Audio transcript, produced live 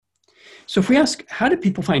So if we ask, how do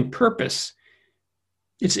people find purpose?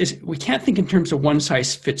 We can't think in terms of one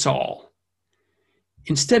size fits all.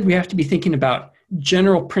 Instead, we have to be thinking about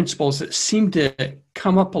general principles that seem to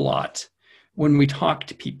come up a lot when we talk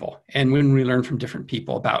to people and when we learn from different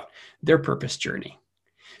people about their purpose journey.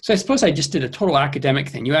 So I suppose I just did a total academic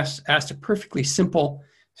thing. You asked a perfectly simple,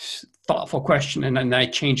 thoughtful question, and then I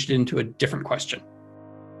changed it into a different question.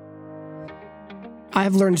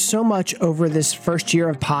 I've learned so much over this first year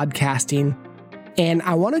of podcasting, and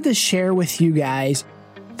I wanted to share with you guys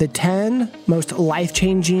the 10 most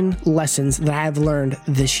life-changing lessons that I have learned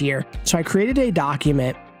this year. So I created a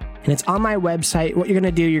document, and it's on my website. What you're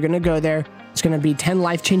going to do, you're going to go there. It's going to be 10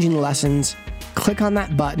 life-changing lessons. Click on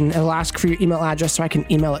that button. It'll ask for your email address so I can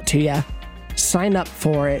email it to you. Sign up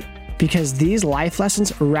for it, because these life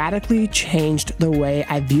lessons radically changed the way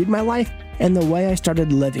I viewed my life and the way I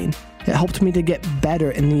started living. It helped me to get better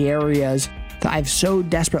in the areas that I've so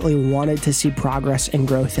desperately wanted to see progress and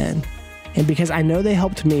growth in. And because I know they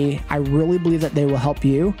helped me, I really believe that they will help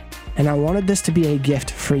you. And I wanted this to be a gift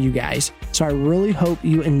for you guys. So I really hope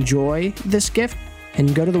you enjoy this gift,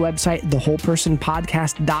 and go to the website,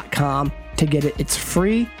 thewholepersonpodcast.com to get it. It's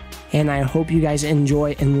free. And I hope you guys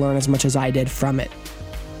enjoy and learn as much as I did from it.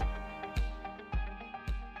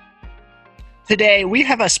 Today, we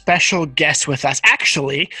have a special guest with us.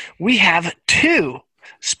 Actually, we have two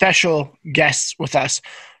special guests with us.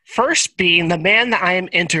 First being the man that I am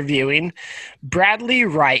interviewing, Bradley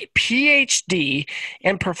Wright, PhD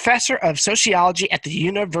and professor of sociology at the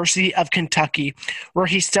University of Kentucky, where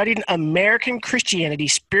he studied American Christianity,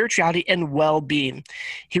 spirituality, and well-being.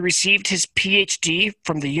 He received his PhD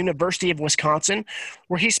from the University of Wisconsin,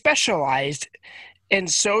 where he specialized in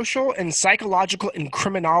social and psychological and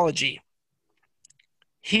criminology.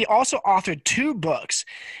 He also authored 2 books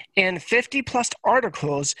and 50-plus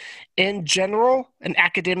articles in general and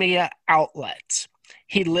academia outlets.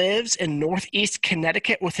 He lives in Northeast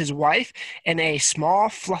Connecticut with his wife and a small,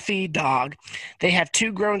 fluffy dog. They have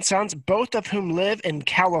 2 grown sons, both of whom live in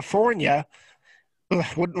California.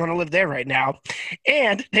 Wouldn't want to live there right now.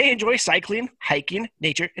 And they enjoy cycling, hiking,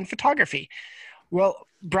 nature, and photography. Well,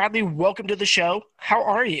 Bradley, welcome to the show. How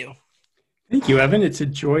are you? Thank you, Evan. It's a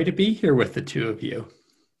joy to be here with the two of you.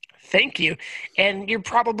 Thank you. And you're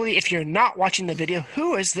probably, if you're not watching the video,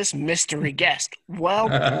 who is this mystery guest? Well,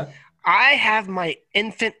 I have my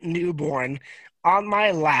infant newborn on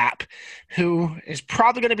my lap who is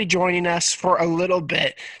probably going to be joining us for a little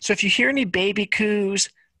bit. So if you hear any baby coos,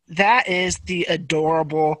 that is the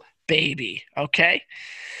adorable baby, okay?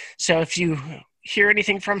 So if you hear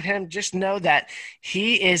anything from him, just know that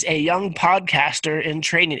he is a young podcaster in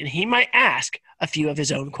training, and he might ask a few of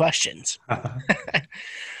his own questions.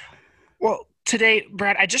 Well, today,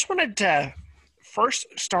 Brad, I just wanted to first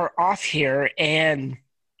start off here and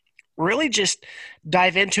really just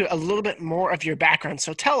dive into a little bit more of your background.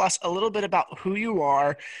 So tell us a little bit about who you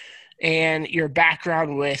are and your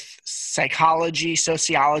background with psychology,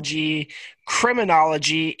 sociology,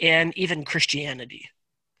 criminology, and even Christianity.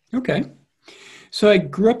 Okay. So I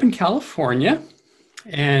grew up in California,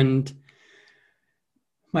 and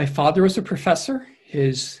my father was a professor.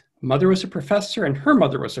 His mother was a professor, and her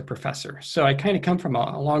mother was a professor. So I kind of come from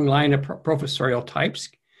a long line of professorial types.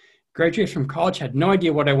 Graduated from college, had no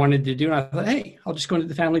idea what I wanted to do. And I thought, hey, I'll just go into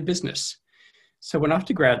the family business. So I went off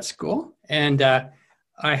to grad school, and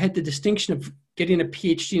I had the distinction of getting a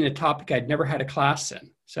PhD in a topic I'd never had a class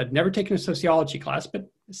in. So I'd never taken a sociology class,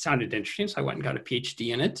 but it sounded interesting. So I went and got a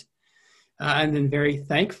PhD in it. And then very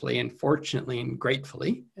thankfully and fortunately and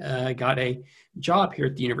gratefully, I got a job here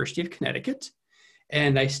at the University of Connecticut.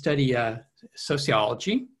 And I study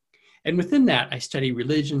sociology. And within that, I study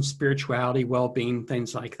religion, spirituality, well-being,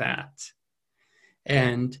 things like that.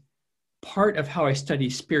 And part of how I study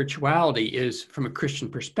spirituality is from a Christian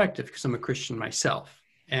perspective, because I'm a Christian myself.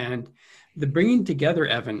 And the bringing together,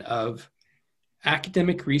 Evan, of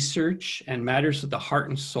academic research and matters of the heart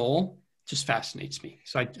and soul just fascinates me.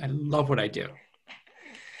 So I love what I do.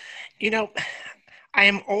 You know, I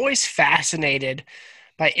am always fascinated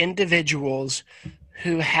by individuals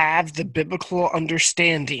who have the biblical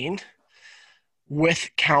understanding with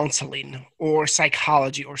counseling or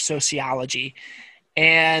psychology or sociology.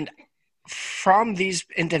 And from these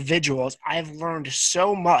individuals, I've learned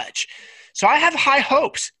so much. So I have high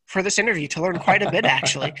hopes for this interview to learn quite a bit,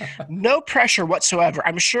 actually. No pressure whatsoever.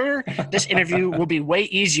 I'm sure this interview will be way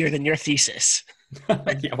easier than your thesis.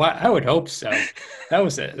 Yeah, well, I would hope so. That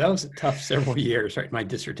was a tough several years, right? My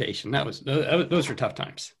dissertation. Those were tough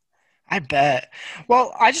times. I bet.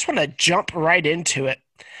 Well, I just want to jump right into it.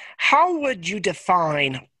 How would you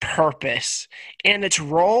define purpose and its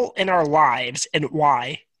role in our lives, and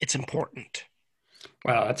why it's important?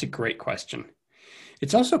 Wow, that's a great question.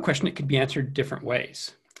 It's also a question that could be answered different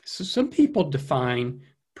ways. So some people define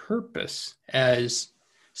purpose as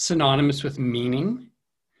synonymous with meaning,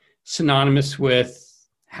 synonymous with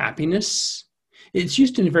happiness. It's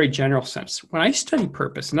used in a very general sense. When I study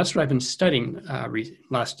purpose, and that's what I've been studying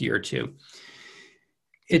last year or two,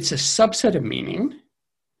 it's a subset of meaning,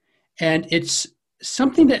 and it's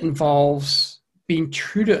something that involves being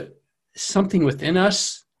true to something within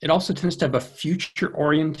us. It also tends to have a future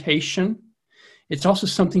orientation. It's also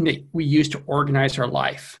something that we use to organize our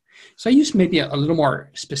life. So I use maybe a little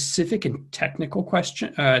more specific and technical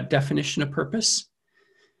definition of purpose.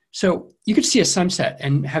 So you could see a sunset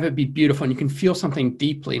and have it be beautiful, and you can feel something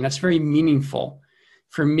deeply, and that's very meaningful.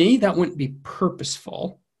 For me, that wouldn't be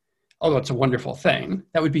purposeful, although it's a wonderful thing.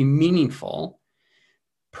 That would be meaningful.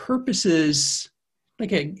 Purpose is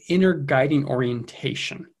like an inner guiding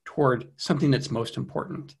orientation toward something that's most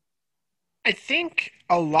important. I think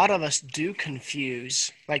a lot of us do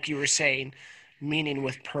confuse, like you were saying, meaning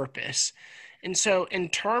with purpose. And so, in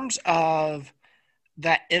terms of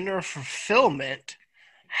that inner fulfillment,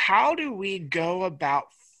 how do we go about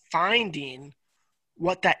finding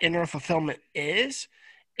what that inner fulfillment is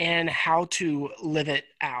and how to live it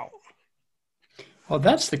out? Well,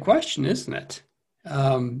 that's the question, isn't it?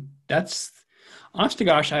 That's, honest to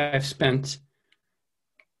gosh, I've spent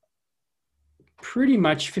pretty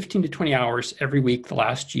much 15 to 20 hours every week the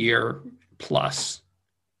last year plus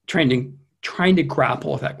trying to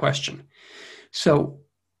grapple with that question. So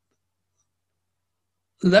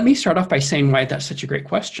let me start off by saying why that's such a great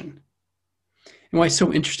question and why it's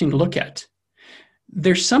so interesting to look at.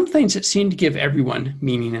 There's some things that seem to give everyone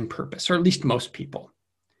meaning and purpose, or at least most people.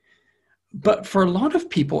 But for a lot of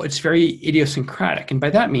people, it's very idiosyncratic. And by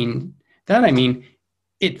that I mean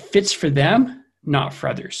it fits for them, not for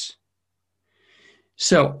others.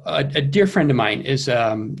 So a dear friend of mine is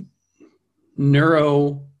a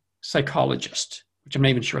neuropsychologist, which I'm not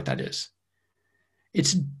even sure what that is.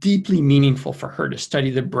 It's deeply meaningful for her to study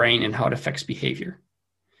the brain and how it affects behavior.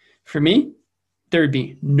 For me, there would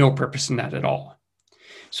be no purpose in that at all.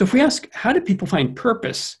 So if we ask, how do people find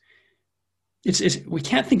purpose? We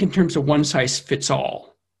can't think in terms of one size fits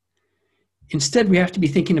all. Instead, we have to be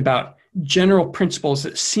thinking about general principles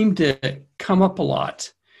that seem to come up a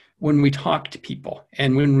lot when we talk to people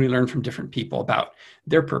and when we learn from different people about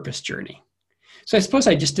their purpose journey. So I suppose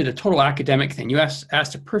I just did a total academic thing. You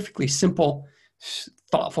asked a perfectly simple,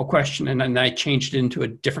 thoughtful question, and then I changed it into a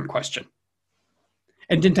different question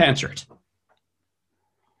and didn't answer it.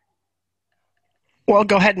 Well,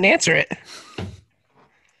 go ahead and answer it.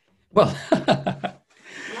 Well,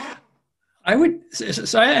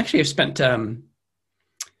 so I actually have spent a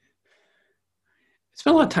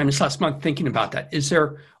lot of time this last month thinking about that. Is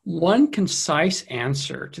there one concise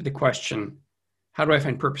answer to the question, how do I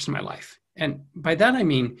find purpose in my life? And by that, I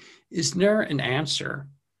mean, is there an answer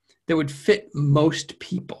that would fit most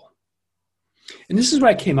people? And this is what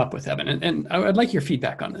I came up with, Evan, and I'd like your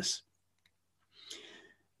feedback on this.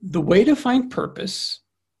 The way to find purpose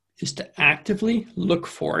is to actively look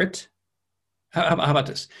for it. How about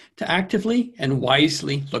this? To actively and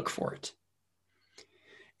wisely look for it.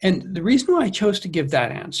 And the reason why I chose to give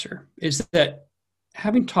that answer is that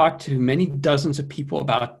having talked to many dozens of people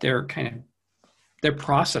about their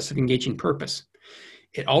process of engaging purpose,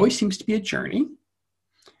 it always seems to be a journey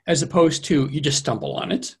as opposed to you just stumble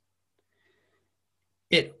on it.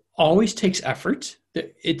 It always takes effort.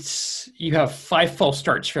 You have 5 false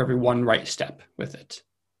starts for every 1 right step with it.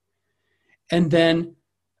 And then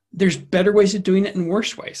there's better ways of doing it and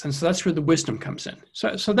worse ways. And so that's where the wisdom comes in.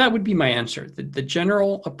 So that would be my answer. The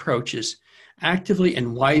general approach is actively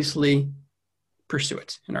and wisely pursue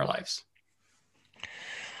it in our lives.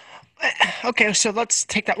 Okay, so let's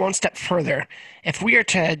take that one step further. If we are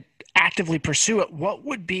to actively pursue it, what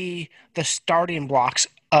would be the starting blocks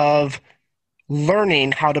of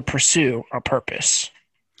learning how to pursue our purpose?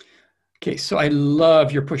 Okay, so I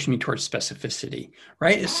love you're pushing me towards specificity,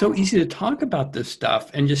 right? It's so easy to talk about this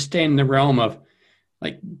stuff and just stay in the realm of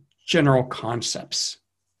like general concepts.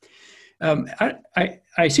 I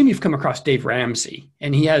assume you've come across Dave Ramsey,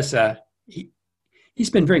 and he has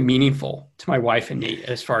he's been very meaningful to my wife and me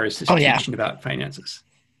as far as his teaching about finances.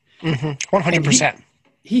 100%.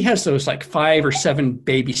 He has those like 5 or 7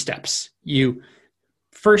 baby steps. You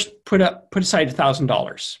first put aside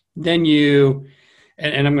 $1,000, then you.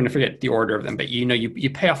 And I'm going to forget the order of them, but you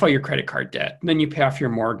pay off all your credit card debt, and then you pay off your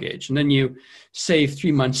mortgage, and then you save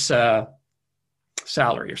 3 months'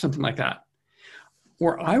 salary or something like that.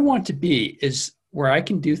 Where I want to be is where I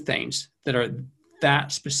can do things that are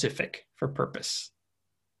that specific for purpose.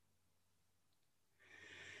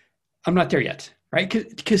 I'm not there yet, right?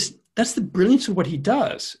 Because that's the brilliance of what he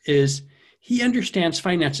does is he understands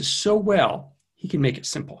finances so well, he can make it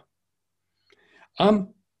simple. I'm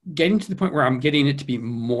getting to the point where I'm getting it to be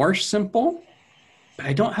more simple, but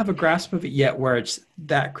I don't have a grasp of it yet where it's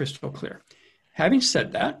that crystal clear. Having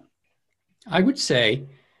said that, I would say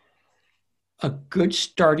a good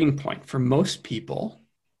starting point for most people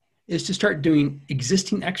is to start doing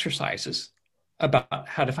existing exercises about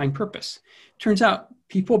how to find purpose. Turns out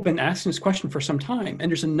people have been asking this question for some time, and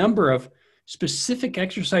there's a number of specific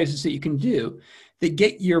exercises that you can do that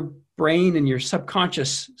get your brain and your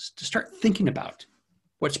subconscious to start thinking about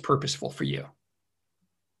what's purposeful for you.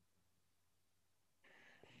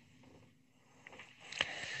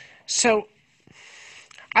 So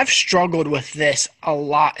I've struggled with this a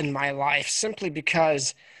lot in my life simply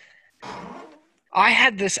because I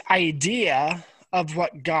had this idea of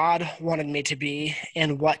what God wanted me to be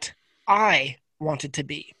and what I wanted to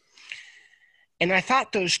be. And I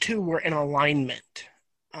thought those two were in alignment.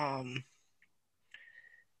 And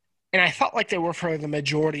I felt like they were for the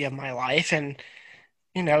majority of my life. And,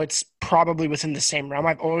 it's probably within the same realm.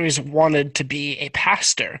 I've always wanted to be a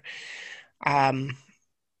pastor.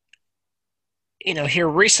 Here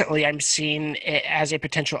recently, I'm seeing it as a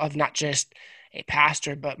potential of not just a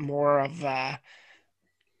pastor, but more of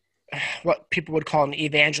what people would call an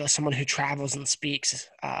evangelist, someone who travels and speaks.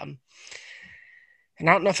 And I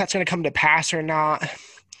don't know if that's going to come to pass or not.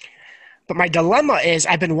 But my dilemma is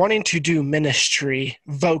I've been wanting to do ministry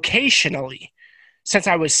vocationally since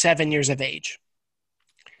I was 7 years of age.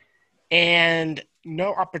 And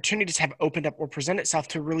no opportunities have opened up or present itself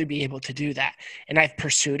to really be able to do that. And I've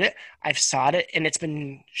pursued it, I've sought it, and it's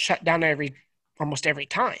been shut down almost every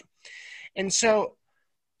time. And so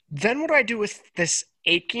then what do I do with this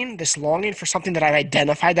aching, this longing for something that I've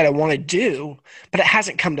identified that I want to do, but it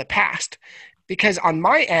hasn't come to pass? Because on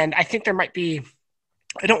my end, I think there might be,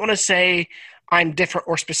 I don't want to say I'm different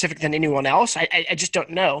or specific than anyone else. I just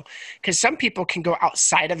don't know. Because some people can go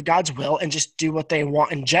outside of God's will and just do what they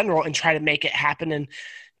want in general and try to make it happen, and it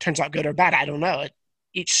turns out good or bad. I don't know.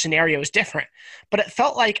 Each scenario is different. But it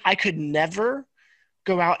felt like I could never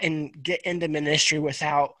go out and get into ministry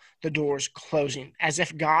without the doors closing, as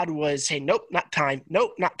if God was saying, nope, not time.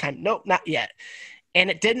 Nope, not time. Nope, not yet. And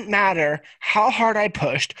it didn't matter how hard I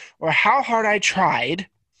pushed or how hard I tried.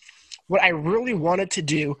 What I really wanted to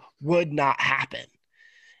do would not happen.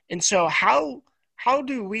 And so how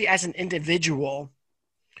do we as an individual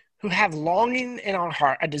who have longing in our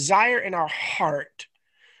heart, a desire in our heart,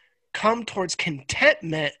 come towards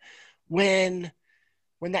contentment when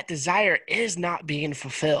that desire is not being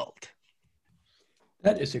fulfilled?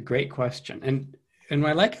 That is a great question. And what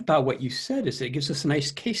I like about what you said is it gives us a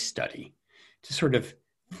nice case study to sort of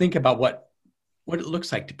think about what it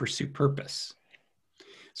looks like to pursue purpose.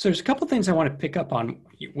 So there's a couple of things I want to pick up on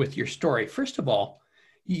with your story. First of all,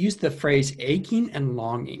 you used the phrase aching and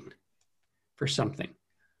longing for something,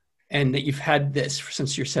 and that you've had this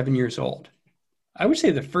since you're 7 years old. I would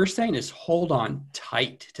say the first thing is hold on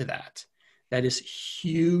tight to that. That is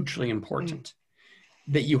hugely important,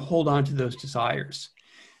 that you hold on to those desires.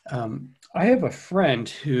 I have a friend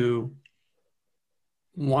who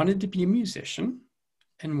wanted to be a musician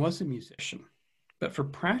and was a musician, but for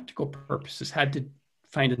practical purposes had to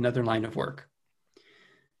find another line of work.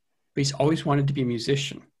 But he's always wanted to be a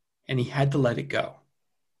musician, and he had to let it go,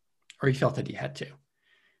 or he felt that he had to.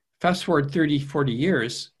 Fast forward 30, 40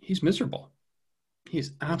 years, he's miserable.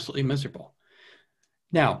 He's absolutely miserable.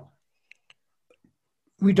 Now,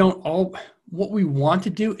 what we want to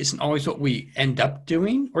do isn't always what we end up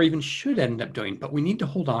doing or even should end up doing, but we need to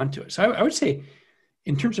hold on to it. So I would say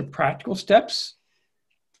in terms of practical steps,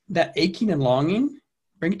 that aching and longing,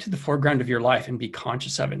 bring it to the foreground of your life and be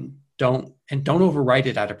conscious of it, and don't override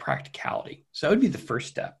it out of practicality. So that would be the first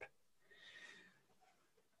step.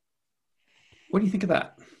 What do you think of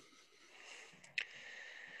that?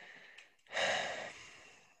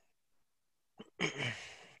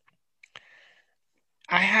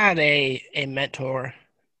 I had a mentor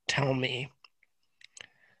tell me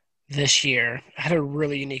this year. I had a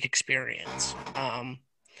really unique experience.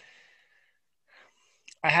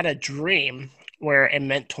 I had a dream where a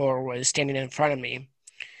mentor was standing in front of me,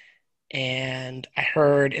 and I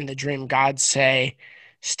heard in the dream God say,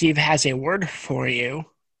 Steve has a word for you,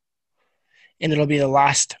 and it'll be the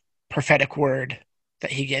last prophetic word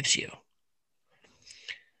that he gives you.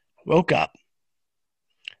 Woke up,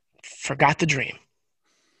 forgot the dream.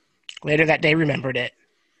 Later that day, remembered it,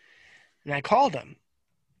 and I called him.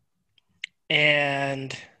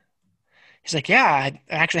 And he's like, yeah, I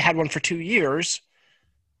actually had one for 2 years,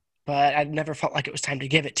 but I never felt like it was time to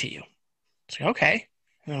give it to you. I was like, okay.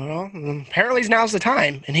 Well, apparently now's the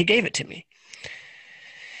time, and he gave it to me.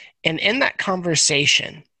 And in that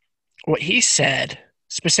conversation, what he said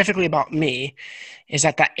specifically about me is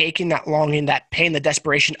that aching, that longing, that pain, the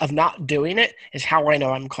desperation of not doing it is how I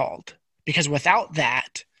know I'm called. Because without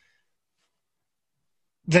that,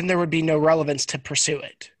 then there would be no relevance to pursue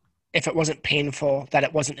it if it wasn't painful, that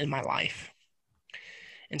it wasn't in my life.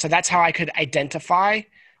 And so that's how I could identify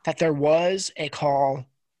that there was a call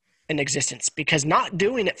in existence, because not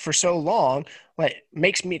doing it for so long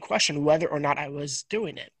makes me question whether or not I was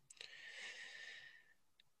doing it.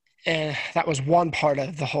 And that was one part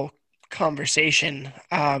of the whole conversation,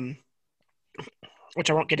 which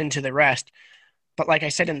I won't get into the rest. But like I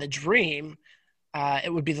said, in the dream,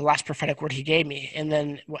 it would be the last prophetic word he gave me. And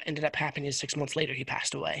then what ended up happening is 6 months later, he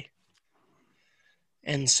passed away.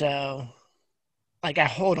 And so, I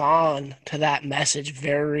hold on to that message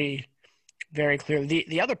very, very clearly.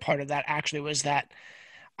 The other part of that actually was that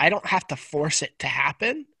I don't have to force it to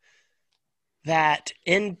happen, that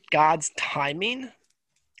in God's timing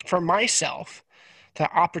for myself,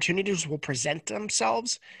 the opportunities will present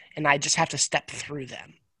themselves and I just have to step through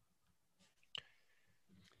them.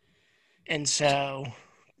 And so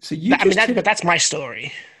but that's my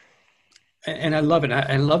story. And I love it.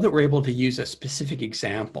 I love that we're able to use a specific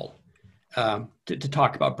example to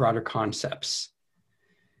talk about broader concepts.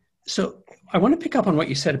 So I want to pick up on what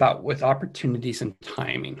you said about with opportunities and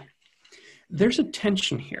timing. There's a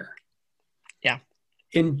tension here. Yeah.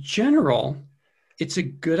 In general, it's a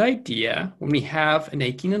good idea when we have an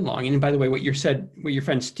aching and longing. And by the way, what your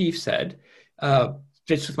friend Steve said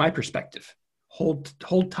fits with my perspective.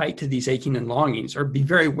 Hold tight to these aching and longings, or be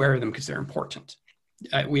very aware of them because they're important.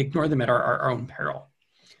 We ignore them at our own peril.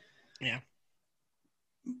 Yeah.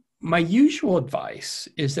 My usual advice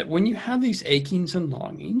is that when you have these achings and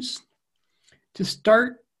longings, to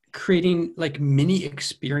start creating mini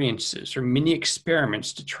experiences or mini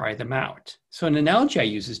experiments to try them out. So an analogy I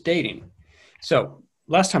use is dating. So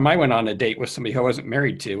last time I went on a date with somebody who I wasn't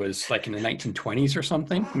married to was in the 1920s or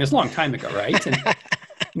something. I mean, it's a long time ago, right?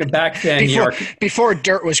 And back then, before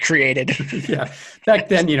dirt was created. Yeah. Back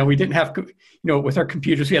then, we didn't have, with our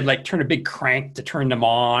computers, we had turn a big crank to turn them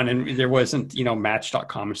on, and there wasn't,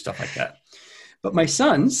 Match.com and stuff like that. But my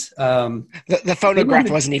sons, the phonograph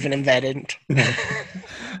wasn't even invented. Yeah,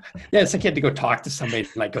 it's like you had to go talk to somebody,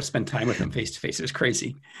 go spend time with them face to face. It was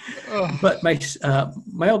crazy. Oh. But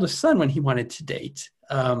my oldest son, when he wanted to date,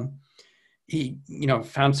 he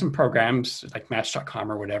found some programs like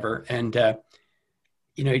Match.com or whatever, and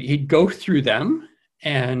he'd go through them,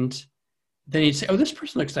 and then he'd say, "Oh, this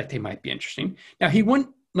person looks like they might be interesting." Now he wouldn't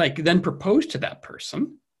then propose to that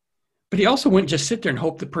person. But he also wouldn't just sit there and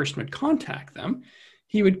hope the person would contact them.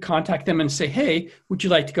 He would contact them and say, "Hey, would you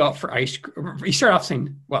like to go out for ice cream?" He started off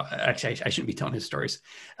saying, well, actually, I shouldn't be telling his stories.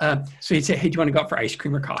 So he'd say, "Hey, do you want to go out for ice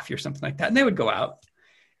cream or coffee or something like that?" And they would go out.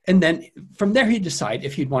 And then from there, he'd decide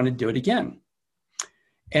if he'd want to do it again.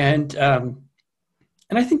 And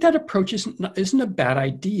I think that approach isn't a bad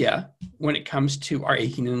idea when it comes to our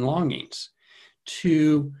aching and longings,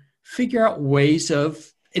 to figure out ways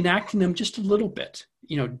of enacting them just a little bit.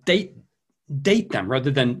 Date them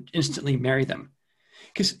rather than instantly marry them.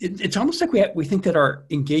 Because it's almost like we think that our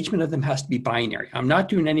engagement of them has to be binary. I'm not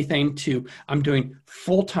doing anything I'm doing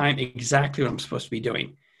full-time exactly what I'm supposed to be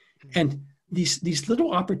doing. And these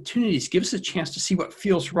little opportunities give us a chance to see what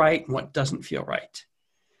feels right and what doesn't feel right.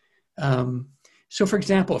 So for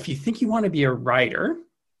example, if you think you want to be a writer,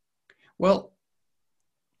 well,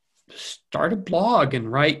 start a blog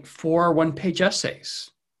and write 4 one-page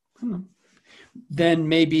essays. I don't know. Then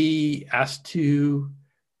maybe ask to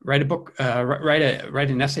write a book, write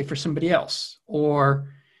an essay for somebody else, or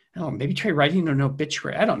maybe try writing an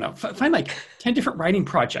obituary. I don't know. Find 10 different writing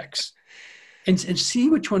projects, and see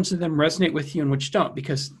which ones of them resonate with you and which don't.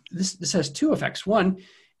 Because this has 2 effects. One,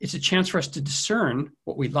 it's a chance for us to discern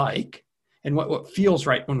what we like and what feels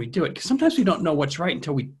right when we do it. Because sometimes we don't know what's right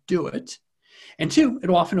until we do it. And 2,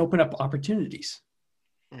 it'll often open up opportunities.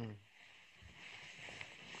 Mm.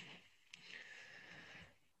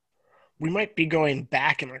 We might be going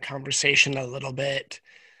back in our conversation a little bit.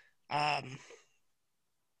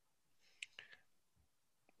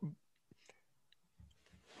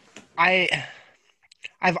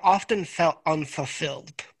 I've often felt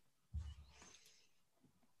unfulfilled.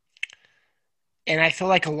 And I feel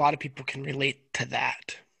like a lot of people can relate to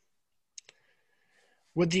that.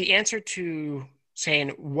 Would the answer to saying,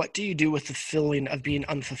 what do you do with the feeling of being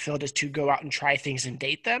unfulfilled, is to go out and try things and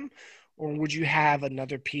date them? Or would you have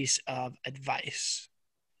another piece of advice?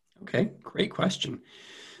 Okay, great question.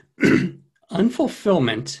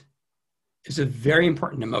 Unfulfillment is a very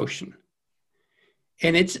important emotion.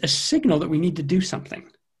 And it's a signal that we need to do something,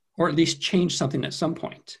 or at least change something at some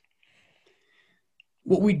point.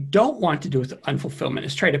 What we don't want to do with unfulfillment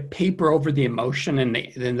is try to paper over the emotion and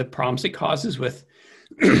the problems it causes with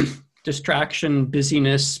distraction,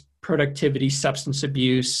 busyness, productivity, substance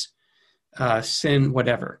abuse, sin,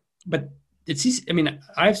 whatever. But it's easy. I mean,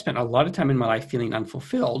 I've spent a lot of time in my life feeling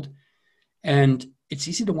unfulfilled, and it's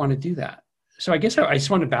easy to want to do that. So I guess I just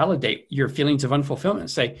want to validate your feelings of unfulfillment and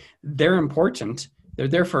say they're important. They're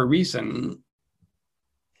there for a reason.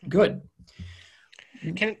 Good.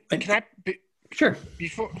 Can I? Sure.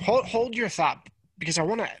 Before hold your thought, because I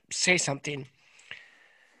want to say something.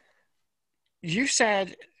 You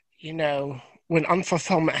said, when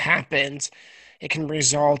unfulfillment happens, it can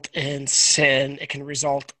result in sin. It can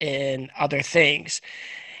result in other things.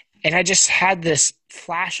 And I just had this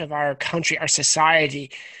flash of our country, our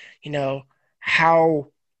society, how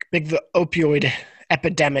big the opioid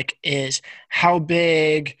epidemic is, how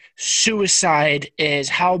big suicide is,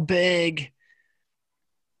 how big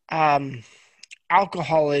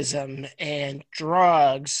alcoholism and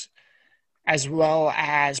drugs, as well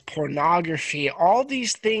as pornography, all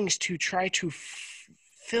these things to try to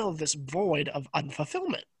fill this void of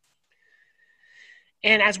unfulfillment.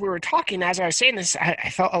 And as we were talking, as I was saying this, I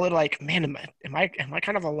felt a little like, man, am I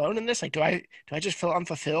kind of alone in this? Like, do I just feel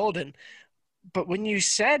unfulfilled? But when you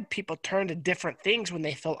said people turn to different things when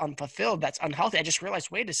they feel unfulfilled, that's unhealthy. I just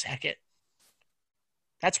realized, wait a second.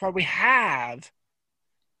 That's why we have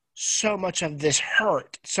so much of this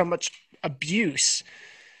hurt, so much abuse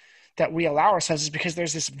that we allow ourselves, is because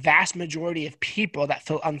there's this vast majority of people that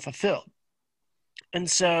feel unfulfilled. And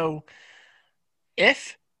so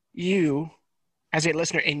if you, as a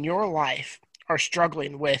listener in your life, are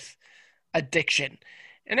struggling with addiction,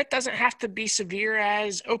 and it doesn't have to be severe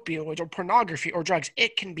as opioids or pornography or drugs.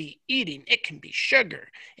 It can be eating. It can be sugar.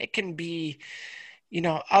 It can be,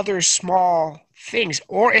 other small things.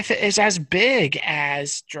 Or if it is as big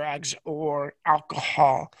as drugs or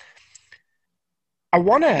alcohol, I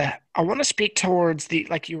want to speak towards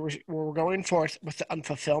like you were going forth with the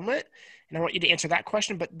unfulfillment, and I want you to answer that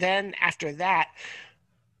question. But then after that,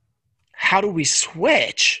 how do we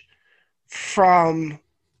switch from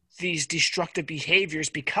these destructive behaviors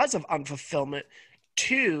because of unfulfillment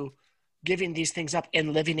to giving these things up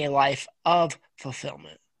and living a life of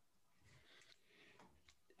fulfillment?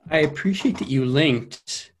 I appreciate that you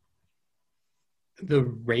linked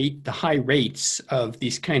the high rates of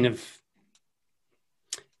these kind of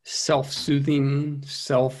self-soothing,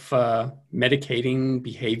 self-medicating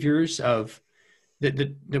behaviors that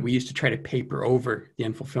we use to try to paper over the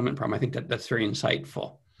unfulfillment problem. I think that's very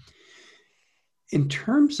insightful. In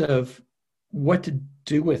terms of what to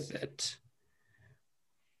do with it,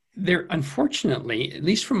 there, unfortunately, at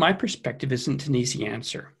least from my perspective, isn't an easy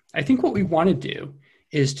answer. I think what we want to do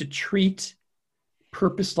is to treat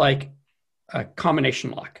purpose like a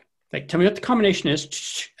combination lock. Like, tell me what the combination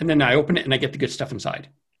is, and then I open it and I get the good stuff inside.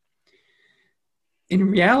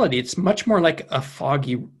 In reality, it's much more like a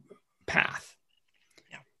foggy path.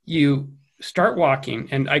 Yeah. You start walking,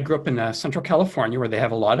 and I grew up in Central California where they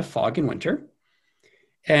have a lot of fog in winter.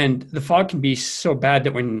 And the fog can be so bad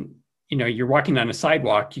that when you're walking on a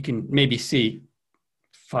sidewalk, you can maybe see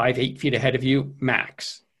 5-8 feet ahead of you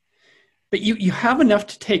max. But you have enough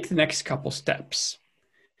to take the next couple steps.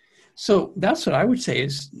 So that's what I would say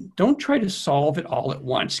is, don't try to solve it all at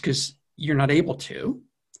once, because you're not able to.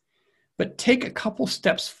 But take a couple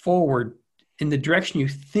steps forward in the direction you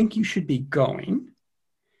think you should be going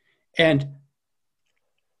and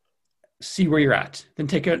see where you're at. Then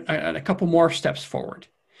take a couple more steps forward.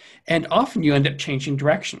 And often you end up changing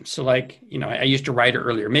direction. So like, I used a writer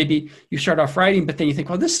earlier. Maybe you start off writing, but then you think,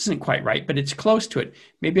 well, this isn't quite right, but it's close to it.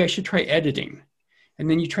 Maybe I should try editing. And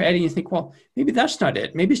then you try editing and think, well, maybe that's not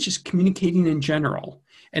it. Maybe it's just communicating in general.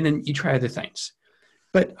 And then you try other things.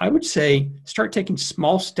 But I would say start taking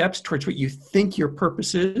small steps towards what you think your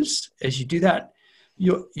purpose is. As you do that,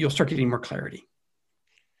 you'll start getting more clarity.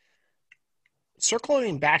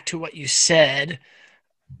 Circling back to what you said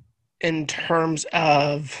in terms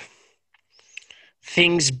of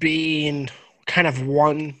things being kind of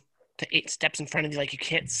 1 to 8 steps in front of you, like you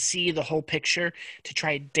can't see the whole picture, to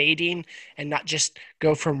try dating and not just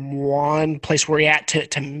go from one place where you're at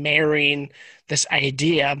to marrying this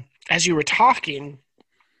idea. As you were talking,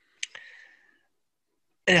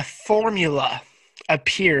 a formula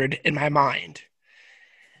appeared in my mind,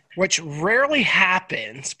 which rarely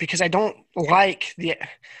happens because I don't like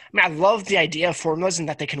I love the idea of formulas and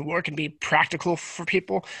that they can work and be practical for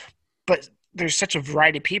people, but there's such a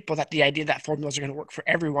variety of people that the idea that formulas are going to work for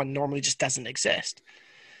everyone normally just doesn't exist.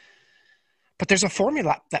 But there's a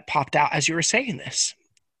formula that popped out as you were saying this.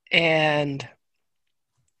 And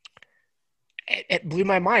it blew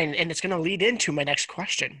my mind, and it's going to lead into my next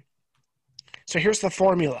question. So here's the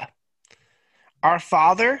formula. Our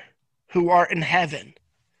Father who art in heaven,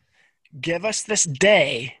 give us this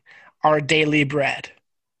day our daily bread.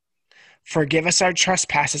 Forgive us our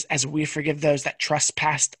trespasses as we forgive those that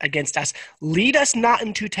trespass against us. Lead us not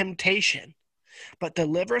into temptation, but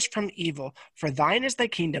deliver us from evil. For thine is the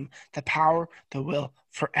kingdom, the power, the will,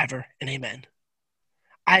 forever and amen.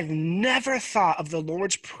 I've never thought of the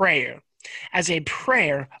Lord's Prayer as a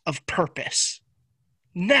prayer of purpose.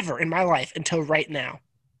 Never in my life until right now.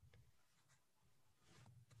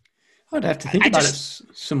 I'd have to think about it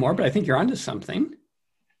some more, but I think you're onto something.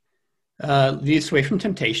 Lead us away from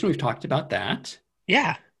temptation. We've talked about that.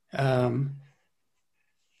 Yeah. I'm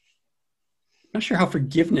not sure how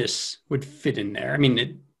forgiveness would fit in there. I mean,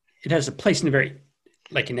 it has a place in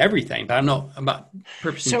in everything, but I don't know about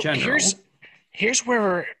purpose in general. Here's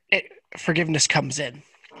where forgiveness comes in.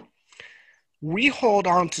 We hold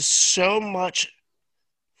on to so much.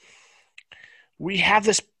 We have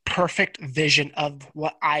this perfect vision of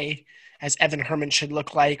what I, as Evan Herman, should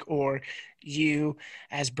look like, or you,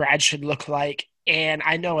 as Brad, should look like. And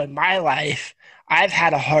I know in my life, I've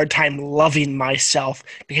had a hard time loving myself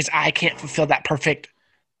because I can't fulfill that perfect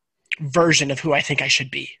version of who I think I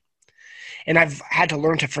should be. And I've had to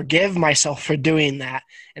learn to forgive myself for doing that.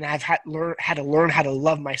 And I've had to learn how to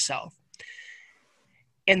love myself.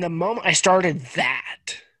 And the moment I started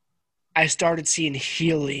that, I started seeing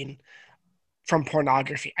healing from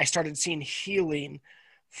pornography. I started seeing healing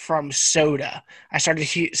from soda. I started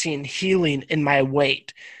seeing healing in my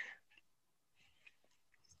weight.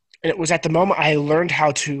 And it was at the moment I learned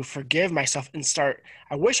how to forgive myself and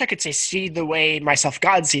I wish I could say see the way myself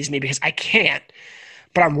God sees me, because I can't,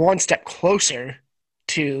 but I'm one step closer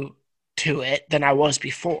to it than I was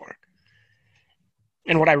before.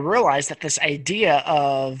 And what I realized, that this idea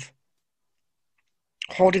of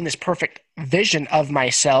holding this perfect vision of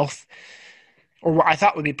myself, or what I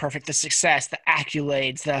thought would be perfect, the success, the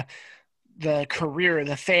accolades, the career,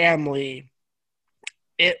 the family,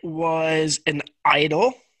 it was an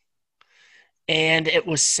idol, and it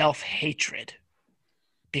was self-hatred,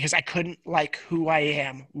 because I couldn't like who I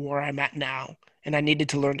am, where I'm at now, and I needed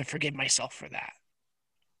to learn to forgive myself for that.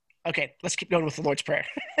 Okay, let's keep going with the Lord's Prayer.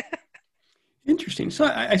 Interesting. So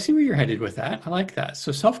I see where you're headed with that. I like that.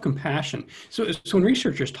 So self-compassion. So when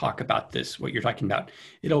researchers talk about this, what you're talking about,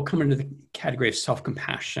 it'll come into the category of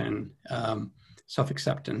self-compassion,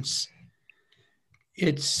 self-acceptance.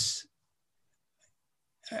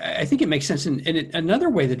 I think it makes sense. And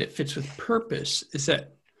another way that it fits with purpose is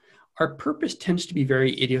that our purpose tends to be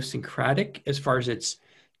very idiosyncratic as far as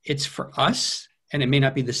it's for us, and it may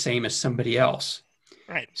not be the same as somebody else.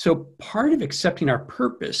 Right. So part of accepting our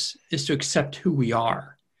purpose is to accept who we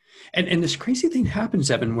are. And this crazy thing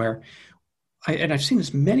happens, Evan, where I've seen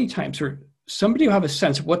this many times, where somebody will have a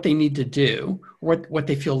sense of what they need to do, or what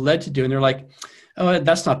they feel led to do. And they're like, oh,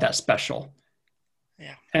 that's not that special.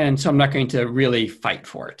 Yeah. And so I'm not going to really fight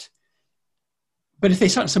for it. But if they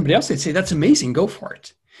saw somebody else, they'd say, that's amazing, go for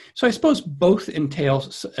it. So I suppose both entail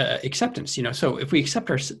acceptance. So if we accept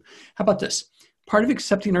how about this? Part of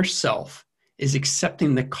accepting ourselves is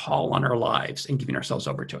accepting the call on our lives and giving ourselves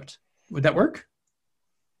over to it. Would that work?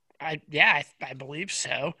 I believe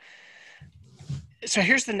so. So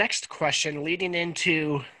here's the next question, leading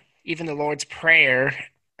into even the Lord's Prayer.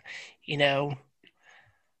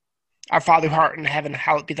 Our Father who art in heaven,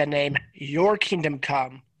 hallowed be thy name. Your kingdom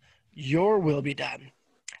come, your will be done.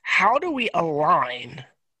 How do we align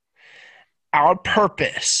our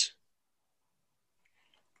purpose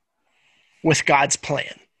with God's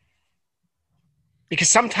plan? Because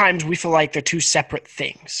sometimes we feel like they're two separate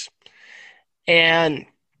things. And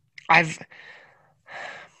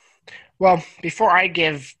before I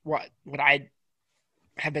give what I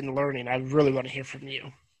have been learning, I really want to hear from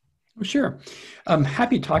you. Well, sure. I'm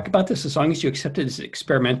happy to talk about this as long as you accept it as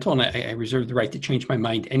experimental, and I reserve the right to change my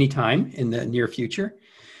mind anytime in the near future.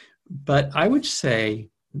 But I would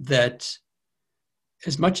say that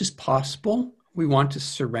as much as possible, we want to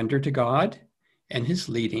surrender to God and his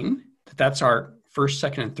leading. That's our first,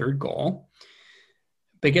 second, and third goal.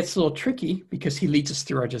 But it gets a little tricky because he leads us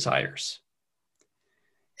through our desires.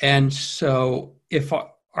 And so if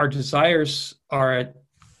our desires are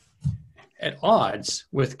at odds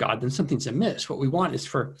with God, then something's amiss. What we want is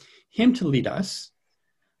for him to lead us,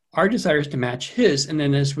 our desires to match his, and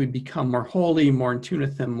then as we become more holy, more in tune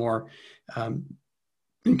with him, more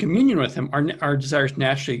in communion with him, our desires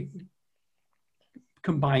naturally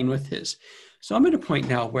combine with his. So I'm at a point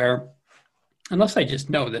now where unless I just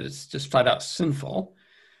know that it's just flat out sinful,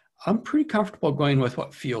 I'm pretty comfortable going with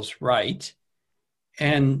what feels right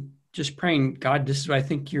and just praying, God, this is what I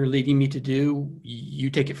think you're leading me to do. You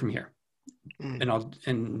take it from here. Mm.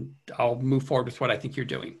 And I'll move forward with what I think you're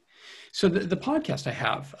doing. So the podcast I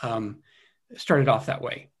have started off that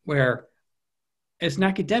way, where as an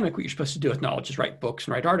academic, what you're supposed to do with knowledge is write books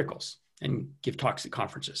and write articles and give talks at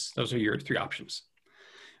conferences. Those are your three options.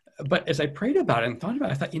 But as I prayed about it and thought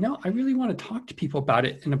about it, I thought, I really want to talk to people about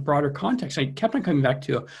it in a broader context. I kept on coming back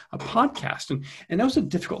to a podcast. And that was a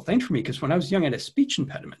difficult thing for me because when I was young, I had a speech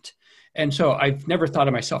impediment. And so I've never thought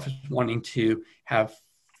of myself as wanting to have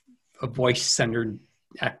a voice-centered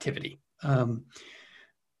activity.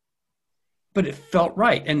 But it felt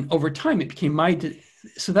right. And over time, it became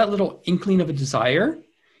so that little inkling of a desire,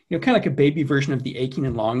 kind of like a baby version of the aching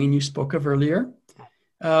and longing you spoke of earlier,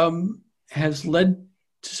 has led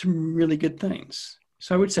to some really good things.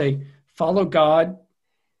 So I would say follow God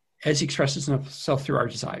as he expresses himself through our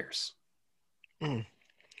desires. Mm.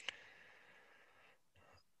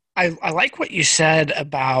 I like what you said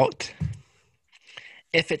about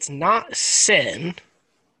if it's not sin,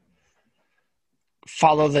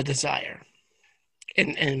 follow the desire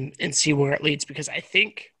and see where it leads. Because I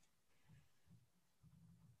think,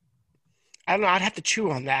 I don't know, I'd have to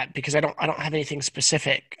chew on that because I don't have anything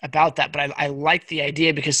specific about that, but I like the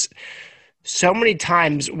idea because so many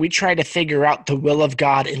times we try to figure out the will of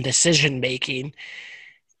God in decision making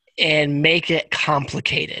and make it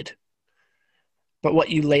complicated. But what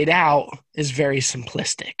you laid out is very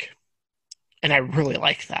simplistic. And I really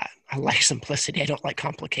like that. I like simplicity. I don't like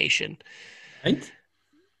complication. Right?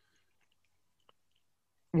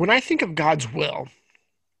 When I think of God's will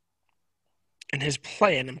and his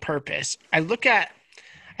plan and purpose, I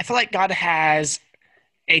feel like God has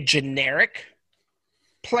a generic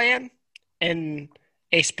plan and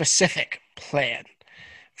a specific plan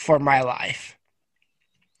for my life.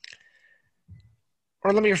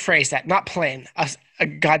 Or let me rephrase that, not plan,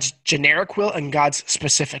 God's generic will and God's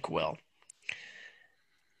specific will.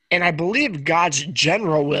 And I believe God's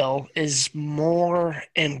general will is more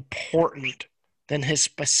important than his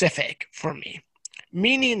specific for me.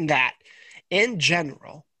 Meaning that, in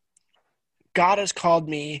general, God has called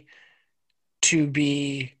me to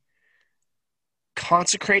be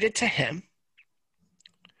consecrated to him,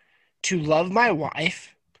 to love my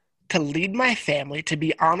wife, to lead my family, to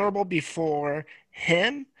be honorable before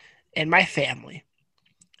him and my family,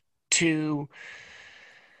 to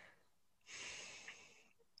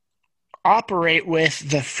operate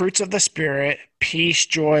with the fruits of the Spirit, peace,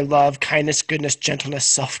 joy, love, kindness, goodness, gentleness,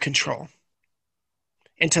 self-control,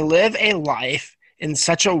 and to live a life in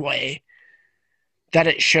such a way that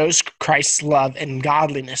it shows Christ's love and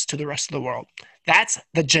godliness to the rest of the world. That's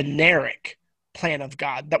the generic plan of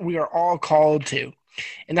God that we are all called to.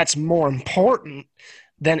 And that's more important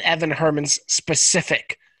than Evan Herman's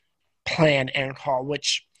specific plan and call,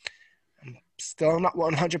 which I'm still not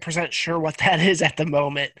 100% sure what that is at the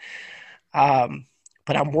moment.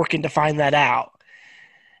 But I'm working to find that out.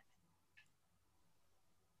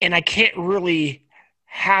 And I can't really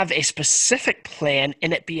have a specific plan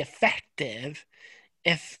and it be effective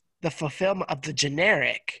if the fulfillment of the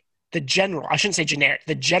general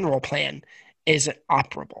plan isn't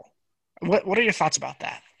operable. What are your thoughts about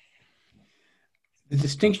that? The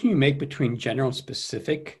distinction you make between general and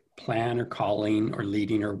specific plan or calling or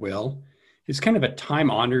leading or will is kind of a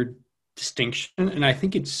time-honored distinction. And I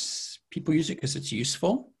think people use it because it's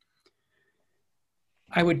useful.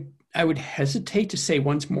 I would hesitate to say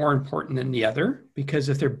one's more important than the other, because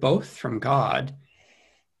if they're both from God,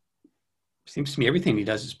 it seems to me everything he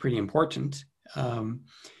does is pretty important.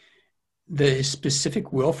 The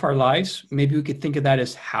specific will for our lives, maybe we could think of that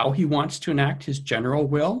as how he wants to enact his general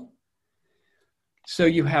will. So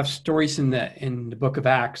you have stories in the book of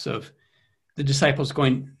Acts of the disciples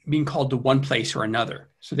being called to one place or another.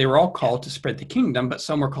 So they were all called to spread the kingdom, but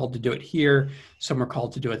some were called to do it here, some were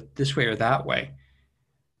called to do it this way or that way.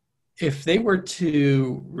 If they were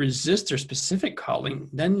to resist their specific calling,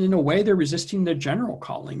 then in a way they're resisting their general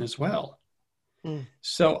calling as well. Mm.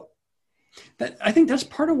 So I think that's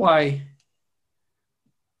part of why,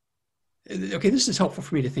 okay, this is helpful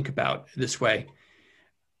for me to think about this way.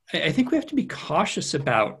 I think we have to be cautious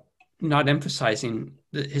about not emphasizing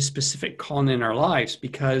his specific calling in our lives,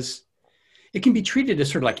 because it can be treated as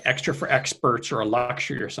sort of like extra for experts or a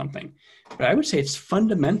luxury or something. But I would say it's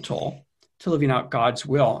fundamental to living out God's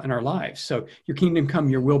will in our lives. So your kingdom come,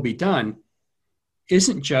 your will be done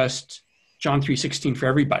isn't just John 3:16 for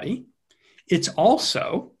everybody. It's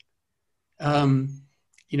also,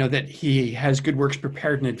 that he has good works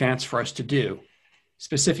prepared in advance for us to do.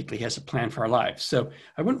 specifically has a plan for our lives. So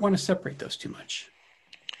I wouldn't want to separate those too much.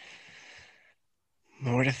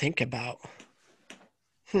 More to think about.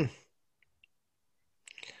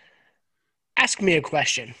 Ask me a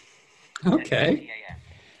question. Okay.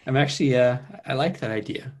 I'm actually, I like that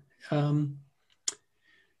idea. So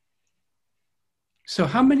so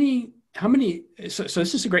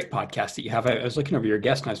this is a great podcast that you have. I was looking over your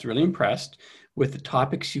guest and I was really impressed with the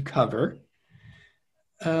topics you cover.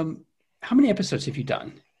 How many episodes have you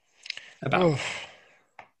done about?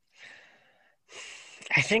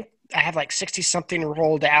 I think I have like 60 something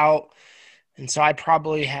rolled out. And so I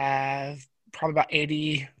probably have about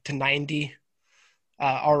 80 to 90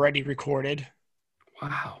 already recorded.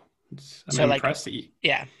 Wow. I'm impressed that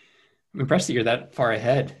I'm impressed that you're that far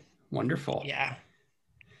ahead. Wonderful. Yeah.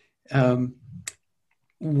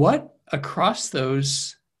 What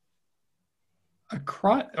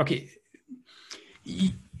okay.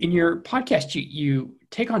 In your podcast, you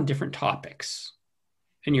take on different topics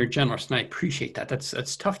and you're generous, and I appreciate that.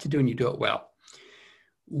 That's tough to do and you do it well.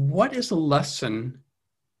 What is a lesson?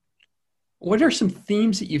 What are some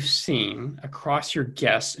themes that you've seen across your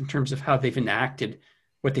guests in terms of how they've enacted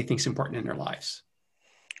what they think is important in their lives?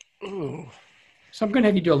 Ooh. So I'm going to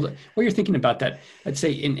have you do what you're thinking about that. I'd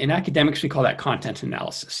say in academics, we call that content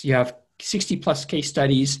analysis. You have 60 plus case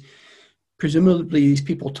studies. Presumably these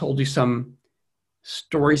people told you some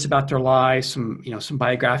stories about their lives, some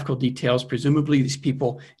biographical details. Presumably these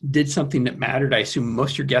people did something that mattered. I assume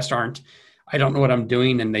most of your guests aren't, I don't know what I'm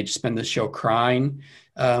doing, and they just spend the show crying.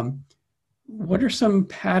 What are some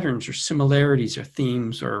patterns or similarities or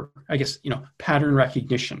themes or, I guess, pattern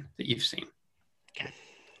recognition that you've seen?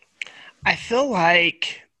 I feel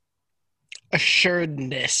like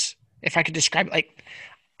assuredness, if I could describe it,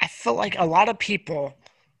 I feel like a lot of people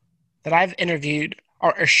that I've interviewed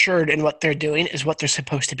are assured in what they're doing is what they're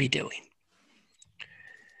supposed to be doing.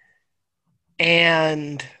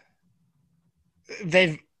 And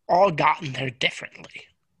they've all gotten there differently.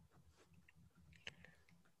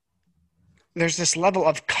 There's this level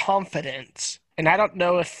of confidence, and I don't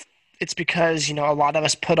know if it's because, a lot of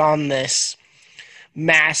us put on this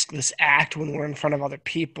mask, this act when we're in front of other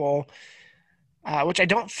people, which I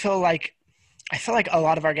don't feel like. I feel like a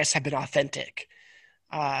lot of our guests have been authentic,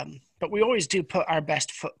 but we always do put our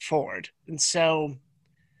best foot forward. And so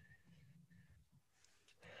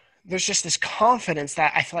there's just this confidence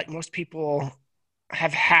that I feel like most people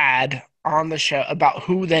have had on the show about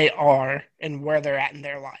who they are and where they're at in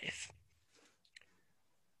their life.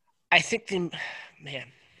 I think the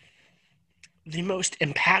most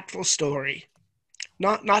impactful story,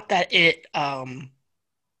 not that it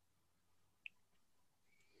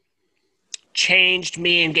changed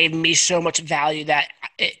me and gave me so much value that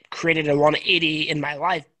it created a 180 in my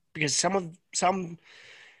life, because some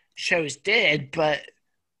shows did, but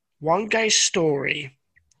one guy's story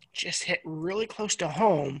just hit really close to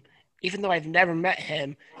home, even though I've never met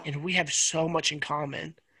him and we have so much in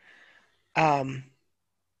common.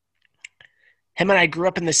 Him and I grew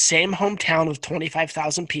up in the same hometown with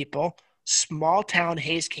 25,000 people, small town,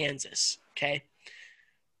 Hays, Kansas. Okay.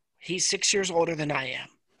 He's 6 years older than I am.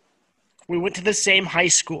 We went to the same high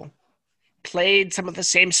school, played some of the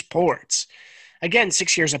same sports. Again,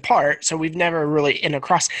 6 years apart, so we've never really in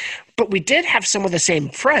across. But we did have some of the same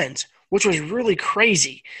friends, which was really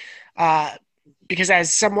crazy. Because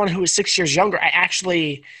as someone who was 6 years younger, I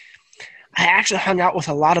actually hung out with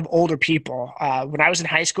a lot of older people. When I was in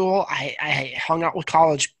high school, I hung out with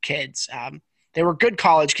college kids. They were good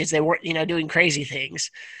college kids. They weren't, doing crazy things.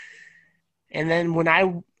 And then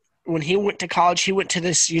when he went to college, he went to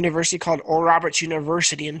this university called Oral Roberts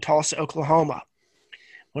University in Tulsa, Oklahoma.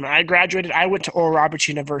 When I graduated, I went to Oral Roberts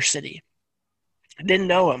University. I didn't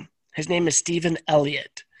know him. His name is Stephen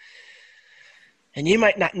Elliott. And you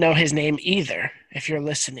might not know his name either if you're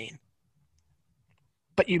listening.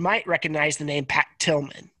 But you might recognize the name Pat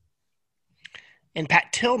Tillman. And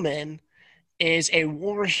Pat Tillman is a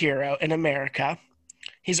war hero in America.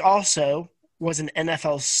 He's also was an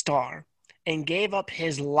NFL star and gave up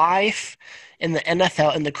his life in the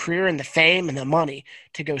NFL and the career and the fame and the money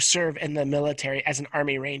to go serve in the military as an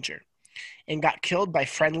Army Ranger, and got killed by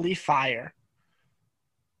friendly fire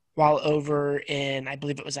while over in, I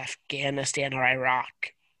believe it was Afghanistan or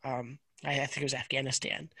Iraq. I think it was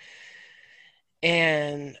Afghanistan.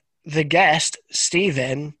 And the guest,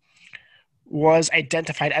 Stephen, was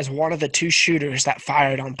identified as one of the two shooters that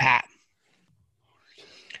fired on Pat.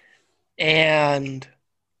 And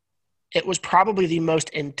it was probably the most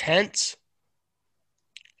intense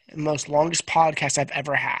and most longest podcast I've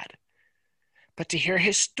ever had. But to hear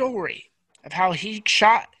his story of how he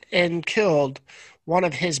shot and killed one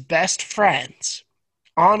of his best friends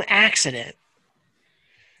on accident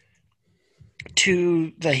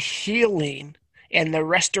to the healing and the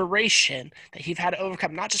restoration that he've had to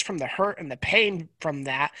overcome, not just from the hurt and the pain from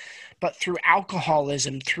that, but through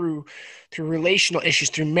alcoholism, through relational issues,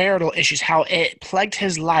 through marital issues, how it plagued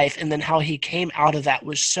his life, and then how he came out of that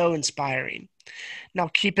was so inspiring. Now,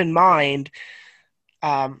 keep in mind,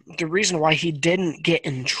 the reason why he didn't get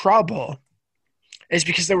in trouble is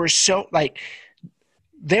because they were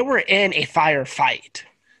in a firefight.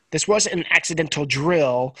 This wasn't an accidental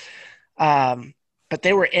drill. But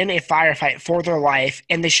they were in a firefight for their life,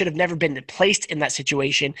 and they should have never been placed in that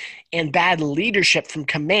situation. And bad leadership from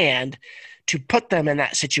command to put them in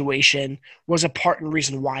that situation was a part and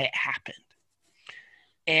reason why it happened.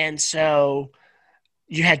 And so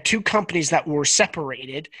you had two companies that were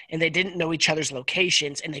separated, and they didn't know each other's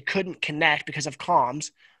locations, and they couldn't connect because of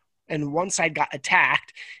comms. And one side got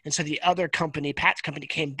attacked, and so the other company, Pat's company,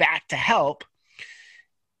 came back to help.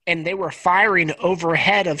 And they were firing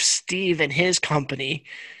overhead of Steve and his company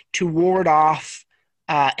to ward off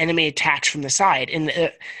enemy attacks from the side.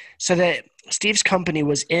 And so that Steve's company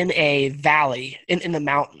was in a valley in the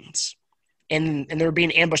mountains, and they were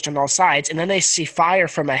being ambushed on all sides. And then they see fire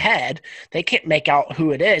from ahead. They can't make out who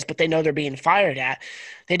it is, but they know they're being fired at.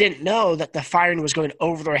 They didn't know that the firing was going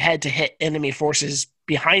over their head to hit enemy forces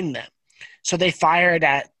behind them. So they fired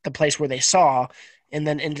at the place where they saw, and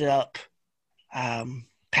then ended up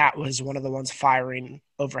Pat was one of the ones firing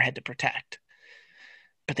overhead to protect.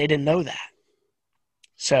 But they didn't know that.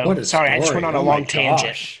 So, sorry, story. I just went on a long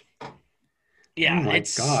tangent. Yeah. Oh my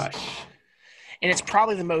gosh. And it's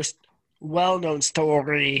probably the most well-known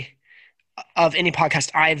story of any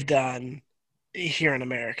podcast I've done here in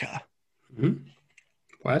America. Mm-hmm.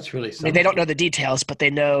 Well, that's really something. I mean, they don't know the details, but they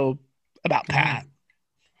know about Pat.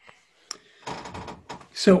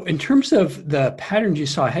 So in terms of the patterns you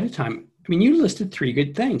saw ahead of time, I mean, you listed three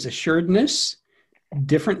good things: assuredness,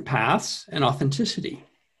 different paths, and authenticity.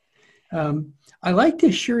 I like the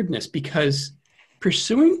assuredness because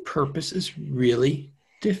pursuing purpose is really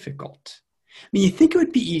difficult. I mean, you think it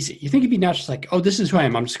would be easy. You think it'd be natural, like, oh, this is who I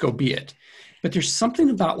am, I'm just go be it. But there's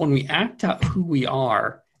something about when we act out who we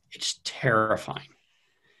are, it's terrifying.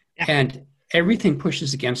 Yeah. And everything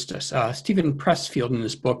pushes against us. Stephen Pressfield, in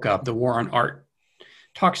his book, The War on Art,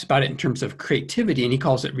 talks about it in terms of creativity, and he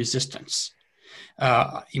calls it resistance.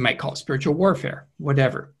 You might call it spiritual warfare,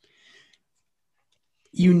 whatever.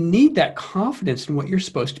 You need that confidence in what you're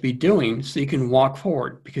supposed to be doing so you can walk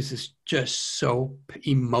forward, because it's just so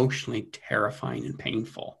emotionally terrifying and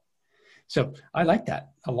painful. So I like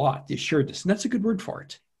that a lot, the assuredness, and that's a good word for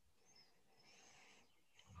it.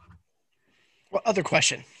 What other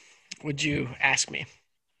question would you ask me?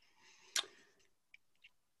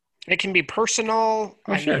 It can be personal.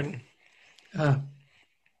 Oh, sure.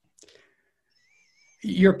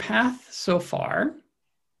 Your path so far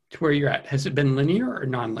to where you're at, has it been linear or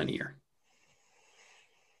non-linear?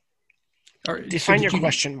 Define your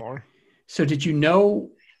question more. So did you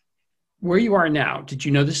know where you are now? Did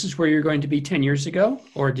you know this is where you're going to be 10 years ago?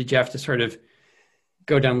 Or did you have to sort of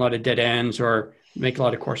go down a lot of dead ends, or make a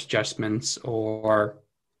lot of course adjustments, or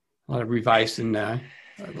a lot of revisions?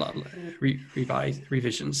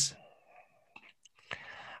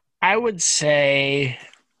 I would say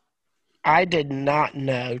I did not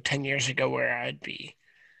know 10 years ago where I'd be.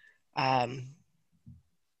 In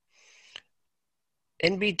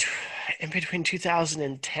between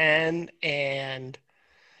 2010 and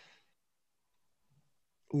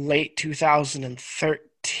late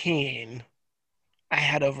 2013, I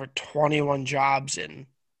had over 21 jobs in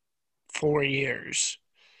 4 years.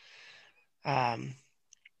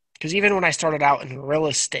 Because even when I started out in real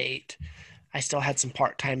estate, I still had some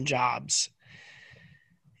part-time jobs.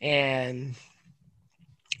 And,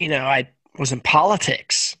 I was in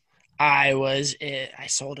politics. I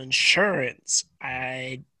sold insurance.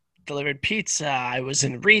 I delivered pizza. I was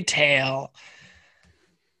in retail,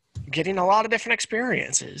 getting a lot of different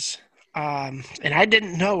experiences. And I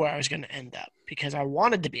didn't know where I was going to end up, because I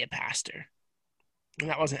wanted to be a pastor, and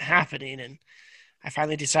that wasn't happening. And I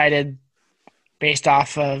finally decided, based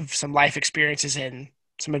off of some life experiences and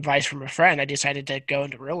some advice from a friend, I decided to go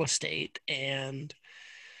into real estate, and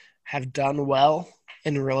have done well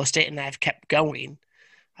in real estate, and I've kept going.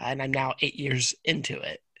 And I'm now 8 years into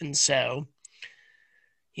it. And so,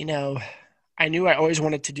 I knew I always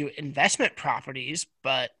wanted to do investment properties,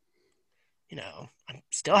 but, I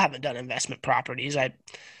still haven't done investment properties.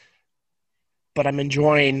 But I'm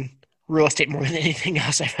enjoying real estate more than anything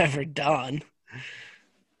else I've ever done.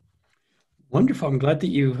 Wonderful. I'm glad that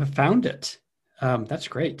you have found it. That's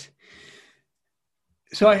great.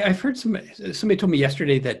 So I've heard somebody told me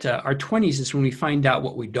yesterday that our 20s is when we find out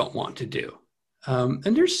what we don't want to do. And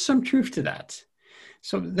there's some truth to that.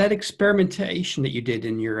 So that experimentation that you did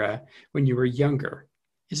in your when you were younger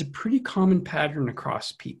is a pretty common pattern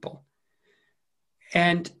across people.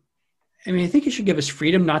 And I mean, I think it should give us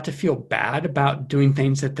freedom not to feel bad about doing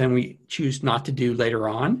things that then we choose not to do later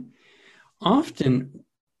on. Often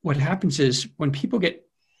what happens is when people get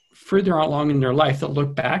further along in their life, they'll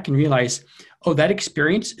look back and realize, oh, that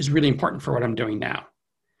experience is really important for what I'm doing now.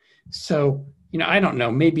 So, I don't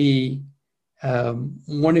know, maybe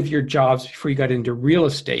one of your jobs before you got into real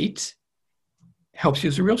estate helps you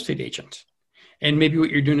as a real estate agent. And maybe what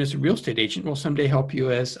you're doing as a real estate agent will someday help you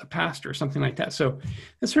as a pastor or something like that. So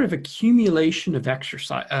that's sort of accumulation of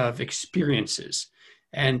exercise, of experiences,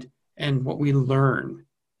 and what we learn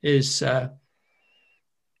is a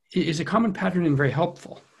common pattern and very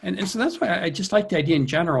helpful. And so that's why I just like the idea in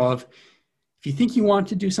general of, if you think you want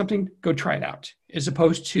to do something, go try it out, as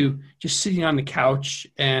opposed to just sitting on the couch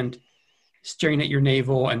and staring at your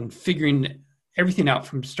navel and figuring everything out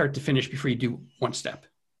from start to finish before you do one step.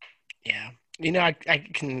 Yeah. I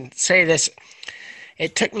can say this.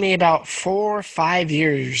 It took me about 4 or 5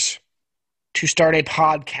 years to start a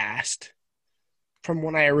podcast from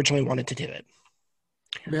when I originally wanted to do it.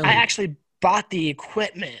 Really? I actually bought the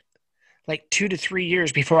equipment like 2 to 3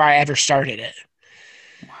 years before I ever started it.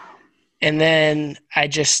 Wow. And then I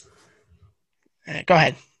just go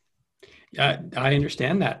ahead. I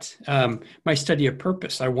understand that. My study of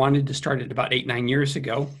purpose, I wanted to start it about 8, 9 years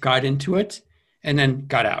ago, got into it, and then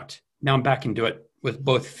got out. Now I'm back into it with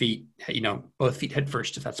both feet head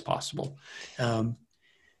first, if that's possible.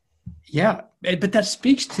 Yeah, but that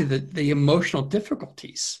speaks to the emotional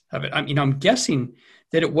difficulties of it. I'm guessing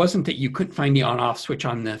that it wasn't that you couldn't find the on-off switch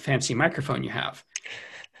on the fancy microphone you have.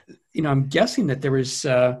 I'm guessing that there was,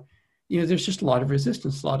 there's just a lot of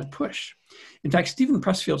resistance, a lot of push. In fact, Stephen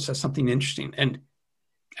Pressfield says something interesting, and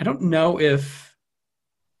I don't know if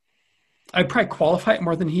I'd probably qualify it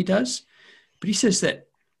more than he does, but he says that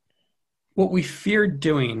what we fear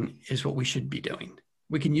doing is what we should be doing.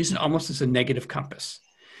 We can use it almost as a negative compass.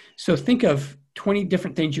 So think of 20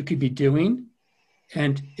 different things you could be doing,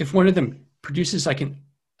 and if one of them produces like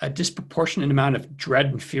a disproportionate amount of dread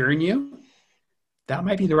and fear in you, that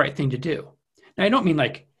might be the right thing to do. Now, I don't mean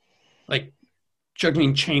like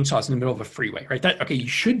juggling chainsaws in the middle of a freeway, right? Okay, you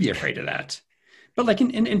should be afraid of that. But like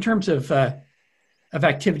in terms of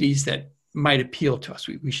activities that might appeal to us,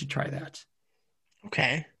 we should try that.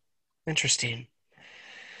 Okay. Interesting.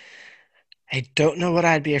 I don't know what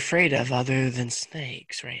I'd be afraid of other than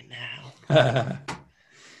snakes right now.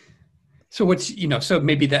 So so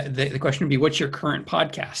maybe the question would be, what's your current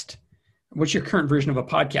podcast? What's your current version of a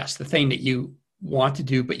podcast? The thing that you want to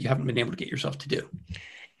do, but you haven't been able to get yourself to do.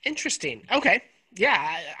 Interesting. Okay.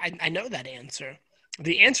 Yeah, I know that answer.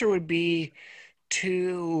 The answer would be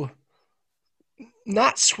to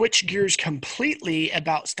not switch gears completely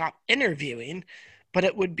about stop interviewing, but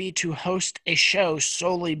it would be to host a show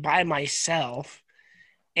solely by myself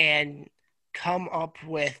and come up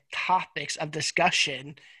with topics of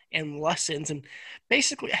discussion and lessons. And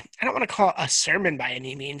basically, I don't want to call it a sermon by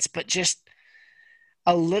any means, but just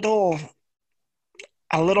a little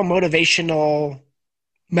motivational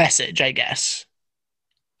message, I guess.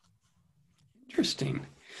 Interesting.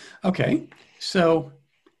 Okay. So,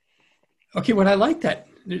 what I like that,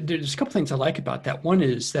 there's a couple things I like about that. One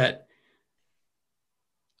is that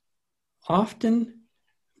often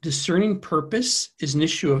discerning purpose is an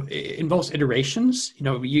issue it involves iterations.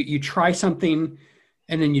 You try something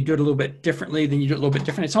and then you do it a little bit differently, then you do it a little bit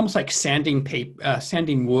different. It's almost like sanding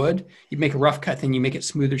wood. You make a rough cut, then you make it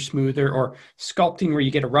smoother, or sculpting where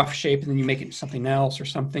you get a rough shape and then you make it something else or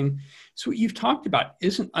something. So what you've talked about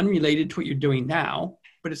isn't unrelated to what you're doing now,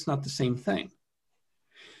 but it's not the same thing.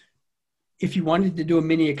 If you wanted to do a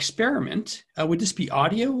mini experiment, would this be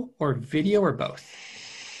audio or video or both?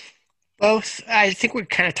 Both. I think we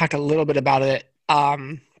kind of talked a little bit about it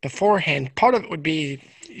beforehand. Part of it would be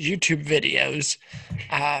YouTube videos,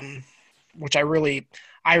 which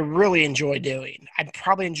I really enjoy doing. I'd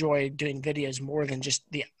probably enjoy doing videos more than just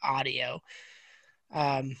the audio.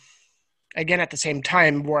 Again, at the same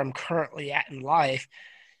time, where I'm currently at in life,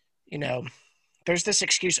 there's this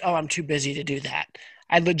excuse, oh, I'm too busy to do that.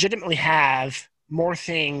 I legitimately have more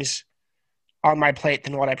things on my plate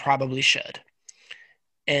than what I probably should.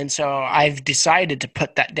 And so I've decided to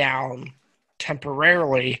put that down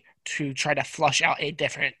temporarily to try to flush out a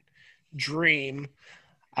different dream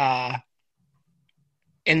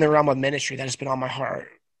in the realm of ministry that has been on my heart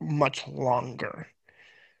much longer.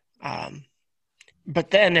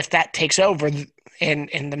 But then if that takes over and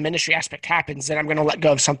the ministry aspect happens, then I'm going to let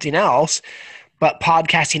go of something else. But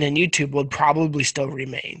podcasting and YouTube would probably still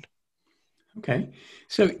remain. Okay.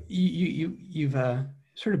 So you've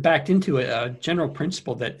sort of backed into a general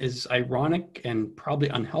principle that is ironic and probably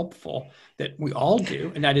unhelpful that we all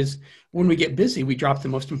do. And that is, when we get busy, we drop the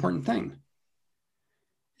most important thing.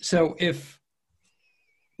 So if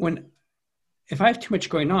I have too much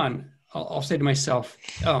going on, I'll say to myself,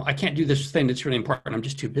 oh, I can't do this thing that's really important. I'm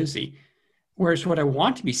just too busy. Whereas what I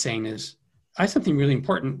want to be saying is, I have something really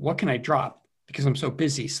important. What can I drop because I'm so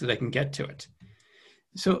busy so that I can get to it?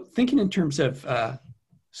 So thinking in terms of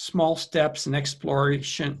small steps and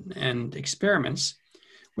exploration and experiments,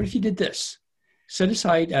 what if you did this? Set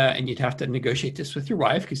aside, and you'd have to negotiate this with your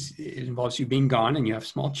wife because it involves you being gone and you have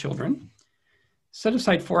small children. Set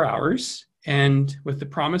aside 4 hours, and with the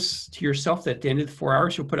promise to yourself that at the end of the 4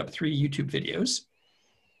 hours, you'll put up 3 YouTube videos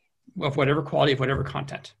of whatever quality, of whatever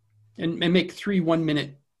content, and make 3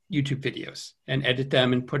 1-minute YouTube videos and edit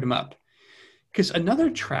them and put them up. Because another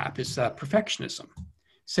trap is perfectionism.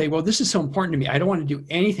 Say, well, this is so important to me. I don't want to do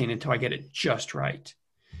anything until I get it just right.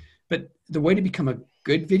 But the way to become a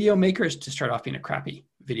good video maker is to start off being a crappy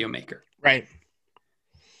video maker. Right.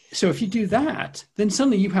 So if you do that, then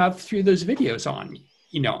suddenly you have 3 of those videos online,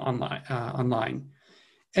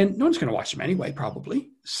 and no one's going to watch them anyway,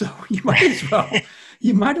 probably. So you might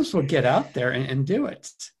as well get out there and do it.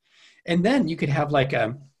 And then you could have like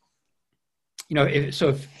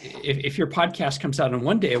if your podcast comes out on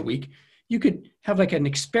one day a week, you could have like an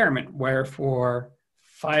experiment where for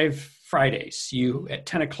 5 Fridays, you at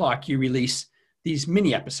 10 o'clock, you release these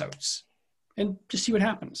mini episodes and just see what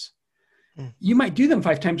happens. You might do them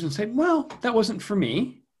 5 times and say, well, that wasn't for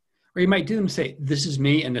me. Or you might do them and say, this is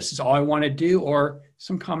me and this is all I want to do, or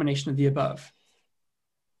some combination of the above.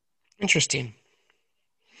 Interesting.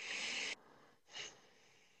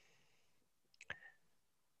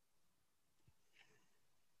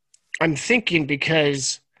 I'm thinking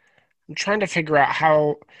because I'm trying to figure out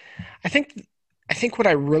how I think what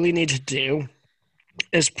I really need to do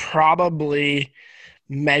is probably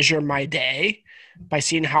measure my day by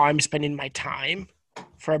seeing how I'm spending my time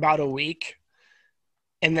for about a week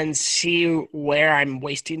and then see where I'm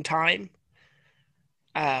wasting time.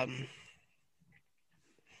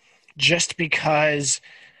 Just because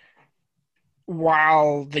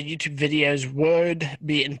while the YouTube videos would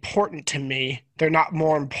be important to me, they're not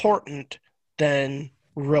more important than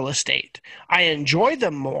real estate. I enjoy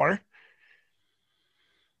them more.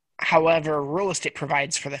 However, real estate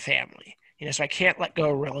provides for the family. So I can't let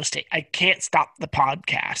go of real estate. I can't stop the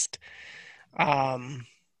podcast.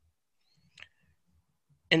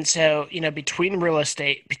 And so, between real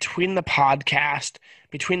estate, between the podcast,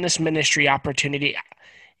 between this ministry opportunity,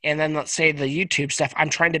 and then let's say the YouTube stuff, I'm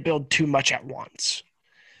trying to build too much at once.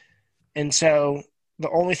 And so the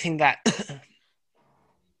only thing that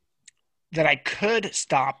that I could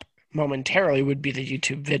stop momentarily would be the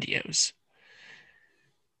YouTube videos.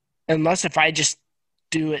 Unless if I just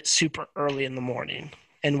do it super early in the morning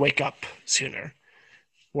and wake up sooner,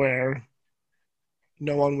 where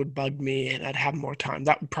no one would bug me and I'd have more time.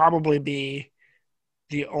 That would probably be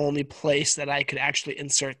the only place that I could actually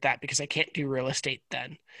insert that, because I can't do real estate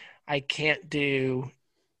then. I can't do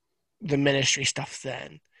the ministry stuff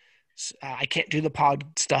then. I can't do the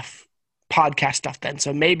podcast stuff then.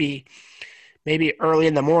 So maybe early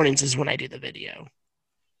in the mornings is when I do the video.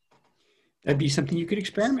 That'd be something you could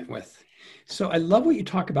experiment with. So I love what you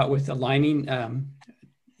talk about with aligning,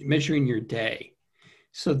 measuring your day.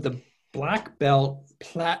 So the black belt,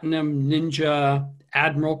 platinum, ninja,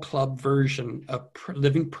 Admiral Club version of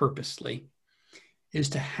living purposely is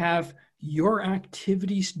to have your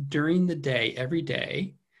activities during the day, every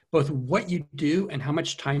day, both what you do and how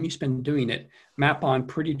much time you spend doing it, map on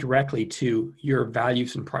pretty directly to your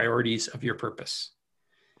values and priorities of your purpose.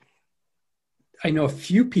 I know a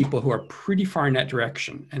few people who are pretty far in that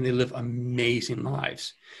direction and they live amazing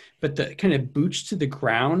lives. But the kind of boots to the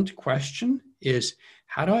ground question is,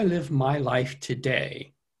 how do I live my life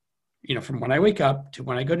today? From when I wake up to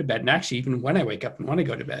when I go to bed, and actually even when I wake up and when I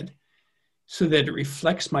go to bed, so that it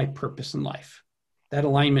reflects my purpose in life. That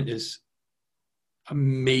alignment is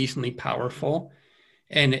amazingly powerful.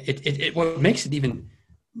 And it what makes it even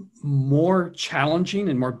more challenging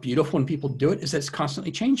and more beautiful when people do it is that it's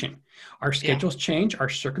constantly changing. Our schedules change, our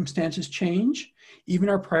circumstances change, even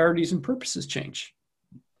our priorities and purposes change.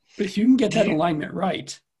 But if you can get that alignment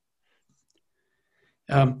right,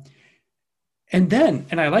 and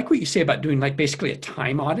I like what you say about doing like basically a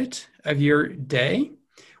time audit of your day.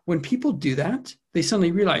 When people do that, they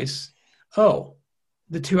suddenly realize, oh,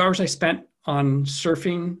 the 2 hours I spent on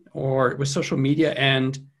surfing or with social media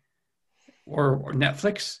or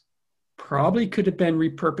Netflix probably could have been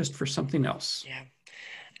repurposed for something else.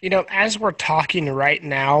 Yeah. As we're talking right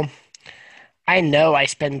now, I know I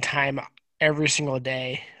spend time every single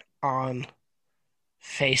day on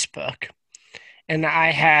Facebook, and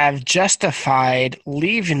I have justified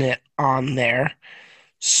leaving it on there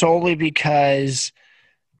solely because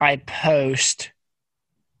I post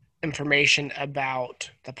information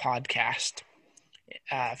about the podcast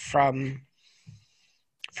from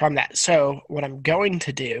that. So what I'm going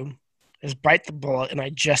to do is bite the bullet, and I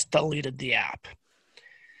just deleted the app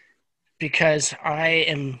because I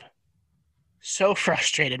am so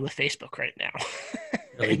frustrated with Facebook right now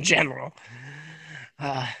Really? in general,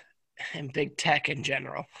 and big tech in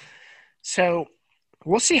general. So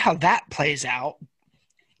we'll see how that plays out.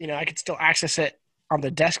 I could still access it on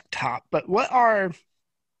the desktop, but what are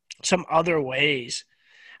some other ways?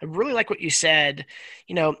 I really like what you said.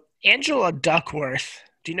 Angela Duckworth,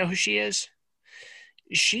 do you know who she is?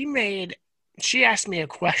 She asked me a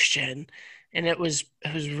question, and it was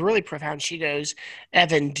really profound. She goes,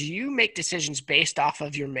 "Evan, do you make decisions based off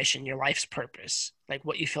of your mission, your life's purpose, like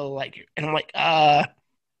what you feel like?" And I'm like,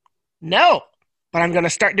 no, but I'm going to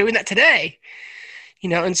start doing that today.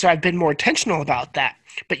 And so I've been more intentional about that.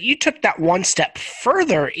 But you took that one step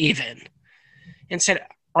further even and said,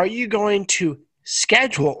 are you going to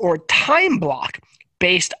schedule or time block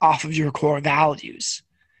based off of your core values?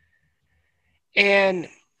 And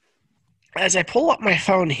as I pull up my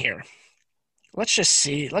phone here, let's just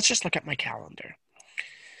look at my calendar.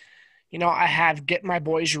 I have get my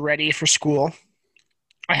boys ready for school.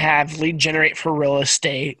 I have lead generate for real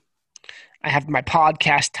estate. I have my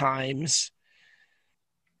podcast times.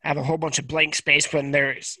 I have a whole bunch of blank space when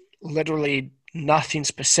there's literally nothing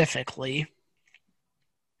specifically.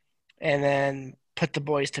 And then put the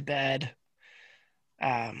boys to bed.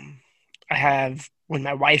 I have when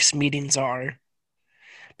my wife's meetings are.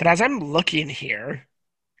 But as I'm looking here,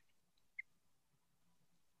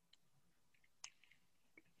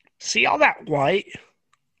 see all that white?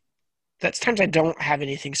 That's times I don't have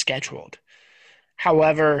anything scheduled.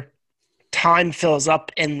 However, time fills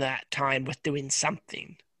up in that time with doing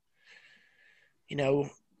something.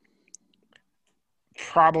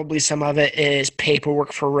 Probably some of it is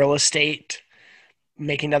paperwork for real estate,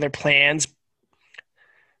 making other plans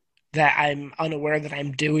that I'm unaware that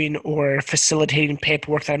I'm doing, or facilitating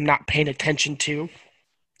paperwork that I'm not paying attention to.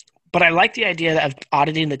 But I like the idea of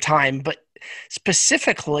auditing the time, but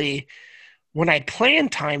specifically when I plan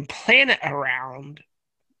time, plan it around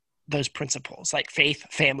those principles like faith,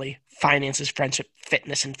 family, finances, friendship,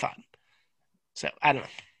 fitness, and fun. So I don't know.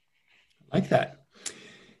 I like that.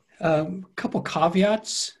 A couple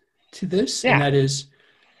caveats to this, Yeah. and that is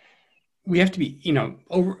we have to be,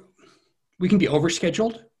 we can be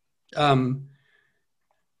overscheduled,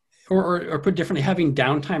 or put differently, having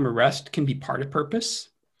downtime or rest can be part of purpose.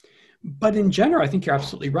 But in general, I think you're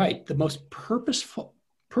absolutely right. The most purposeful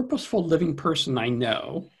living person I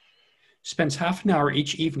know spends half an hour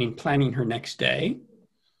each evening planning her next day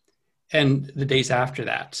and the days after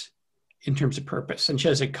that in terms of purpose. And she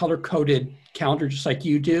has a color-coded calendar just like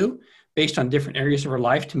you do, based on different areas of her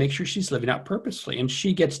life to make sure she's living out purposefully. And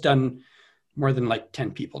she gets done more than like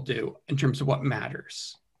 10 people do in terms of what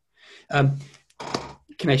matters. Can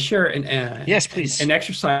I share yes, please. an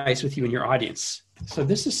exercise with you and your audience? So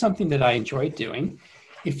this is something that I enjoy doing.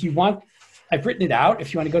 If you want, I've written it out.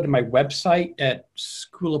 If you want to go to my website at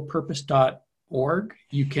schoolofpurpose.org,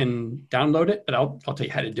 you can download it, but I'll tell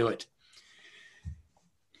you how to do it.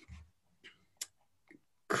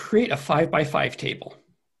 Create a 5x5 table.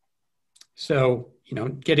 So,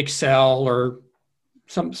 get Excel or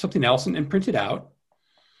something else and print it out.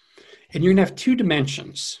 And you're going to have two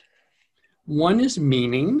dimensions. One is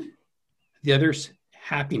meaning, the other's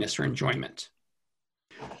happiness or enjoyment.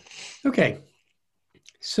 Okay,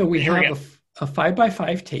 so we have a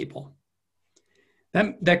 5x5 table.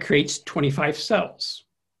 That creates 25 cells.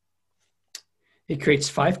 It creates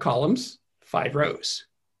 5 columns, 5 rows.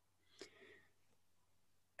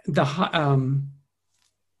 The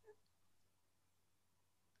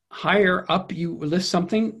higher up you list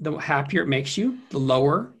something, the happier it makes you. The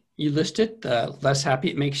lower you list it, the less happy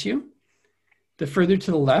it makes you. The further to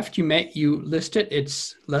the left you list it,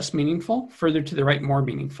 it's less meaningful. Further to the right, more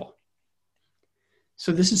meaningful.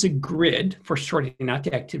 So this is a grid for sorting out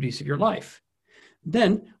the activities of your life.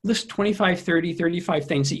 Then list 25, 30, 35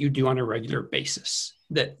 things that you do on a regular basis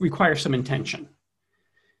that require some intention.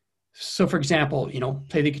 So for example,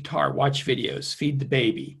 play the guitar, watch videos, feed the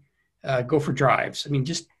baby, go for drives.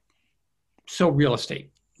 Just so real estate.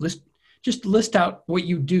 List Just list out what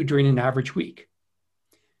you do during an average week.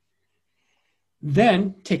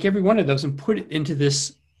 Then take every one of those and put it into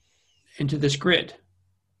this grid.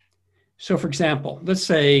 So for example, let's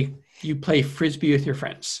say you play Frisbee with your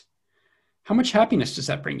friends. How much happiness does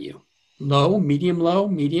that bring you? Low,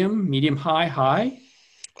 medium, medium, high, high?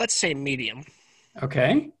 Let's say medium.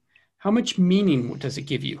 Okay. How much meaning does it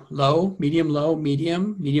give you? Low,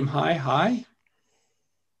 medium, high, high?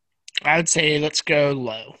 I would say let's go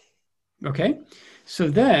low. Okay. So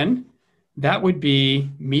then that would be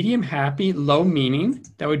medium happy, low meaning.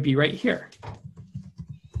 That would be right here.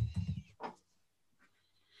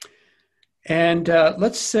 And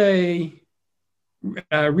let's say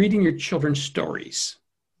reading your children's stories.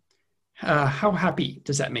 How happy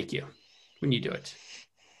does that make you when you do it?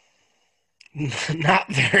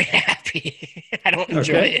 Not very happy. I don't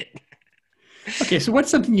enjoy it. Okay, so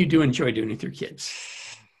what's something you do enjoy doing with your kids?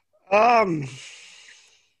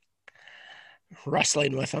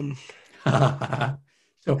 Wrestling with them.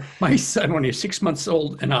 So my son, when he was 6 months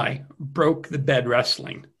old, and I broke the bed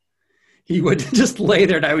wrestling. He would just lay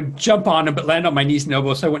there and I would jump on him, but land on my knees and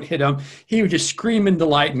elbows so I wouldn't hit him. He would just scream in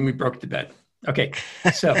delight and we broke the bed. Okay,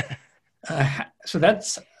 so so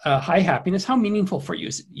that's high happiness. How meaningful for you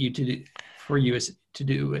is to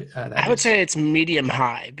do that? I would say it's medium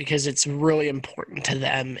high because it's really important to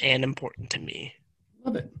them and important to me.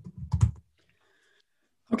 Love it.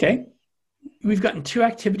 Okay, we've gotten 2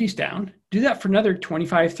 activities down. Do that for another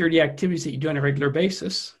 25, 30 activities that you do on a regular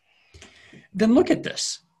basis. Then look at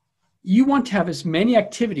this. You want to have as many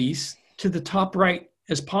activities to the top right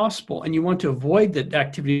as possible, and you want to avoid the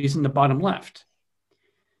activities in the bottom left.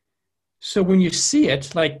 So when you see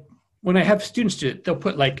it, like when I have students do it, they'll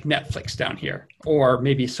put like Netflix down here or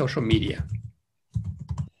maybe social media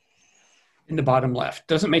in the bottom left.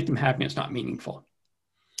 Doesn't make them happy. It's not meaningful.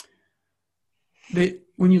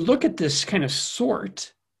 When you look at this kind of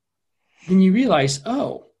sort, then you realize,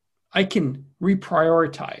 oh, I can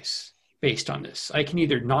reprioritize based on this. I can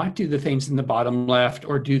either not do the things in the bottom left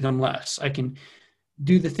or do them less. I can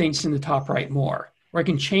do the things in the top right more, or I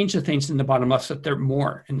can change the things in the bottom left so that they're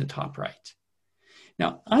more in the top right.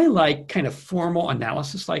 Now, I like kind of formal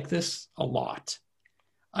analysis like this a lot.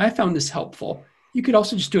 I found this helpful. You could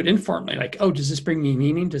also just do it informally, like, oh, does this bring me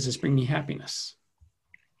meaning? Does this bring me happiness?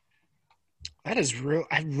 That is real.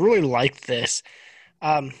 I really like this.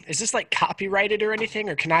 Is this like copyrighted or anything,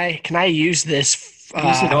 or can I use this?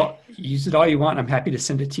 Use it all you want. I'm happy to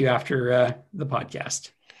send it to you after the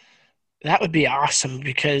podcast. That would be awesome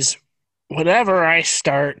because whenever I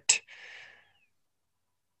start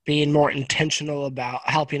being more intentional about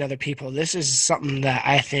helping other people, this is something that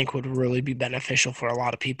I think would really be beneficial for a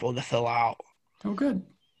lot of people to fill out. Oh, good.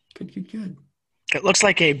 Good. It looks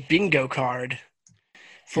like a bingo card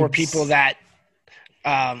for people that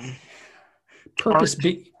purpose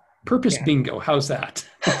bingo. How's that?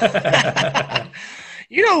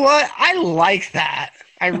 You know what? I like that.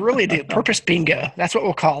 I really do. Purpose bingo. That's what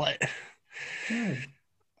we'll call it. Good.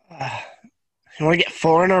 You want to get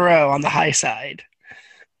 4 in a row on the high side.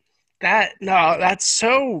 That's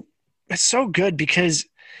so good because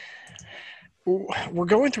we're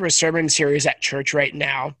going through a sermon series at church right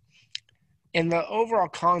now. And the overall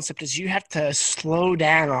concept is you have to slow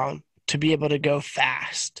down to be able to go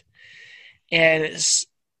fast. And it's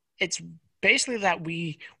basically that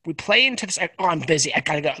we play into this. Oh, I'm busy. I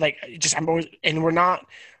gotta go. I'm always, and we're not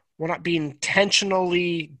being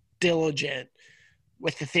intentionally diligent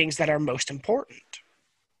with the things that are most important.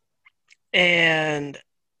 And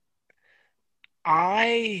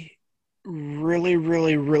I really,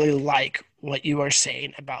 really, really like what you are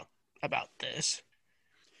saying about this.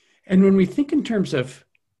 And when we think in terms of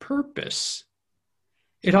purpose,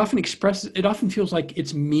 it often feels like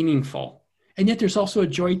it's meaningful, and yet there's also a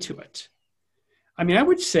joy to it. I mean, I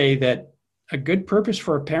would say that a good purpose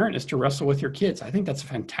for a parent is to wrestle with your kids. I think that's a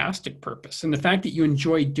fantastic purpose. And the fact that you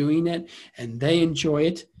enjoy doing it and they enjoy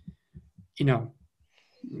it,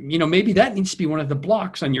 maybe that needs to be one of the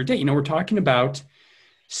blocks on your day. We're talking about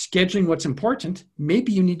scheduling what's important.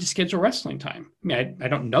 Maybe you need to schedule wrestling time. I mean, I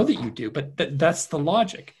don't know that you do, but that's the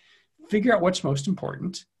logic. Figure out what's most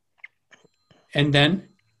important and then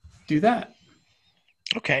do that.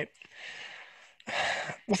 Okay.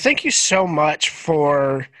 Well, thank you so much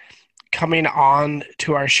for coming on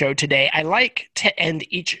to our show today. I like to end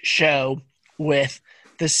each show with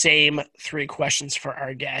the same 3 questions for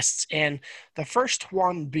our guests. And the first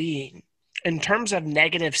one being, in terms of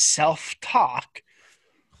negative self-talk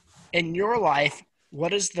in your life,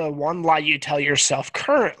 what is the one lie you tell yourself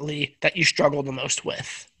currently that you struggle the most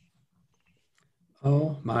with?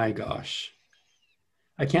 Oh my gosh.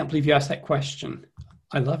 I can't believe you asked that question.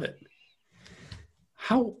 I love it.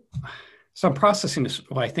 how, so I'm processing this.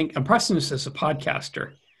 Well, I think I'm processing this as a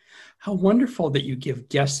podcaster. How wonderful that you give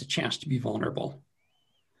guests a chance to be vulnerable.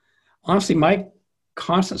 Honestly, my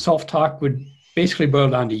constant self-talk would basically boil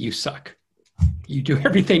down to you suck. You do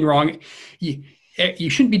everything wrong. You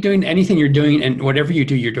shouldn't be doing anything you're doing, and whatever you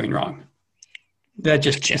do, you're doing wrong. That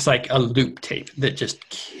just is like a loop tape that just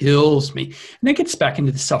kills me. And that gets back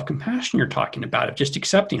into the self-compassion you're talking about, of just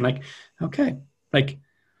accepting, like, okay, like,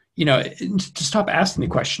 to stop asking the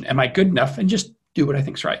question, am I good enough? And just do what I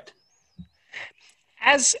think's right.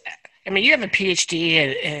 You have a PhD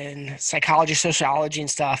in psychology, sociology and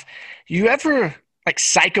stuff. You ever like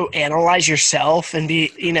psychoanalyze yourself and be,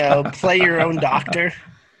 play your own doctor?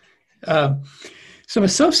 So I'm a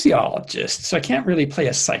sociologist, so I can't really play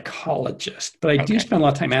a psychologist, but I do spend a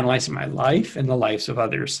lot of time analyzing my life and the lives of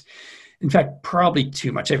others. In fact, probably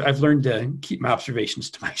too much. I've learned to keep my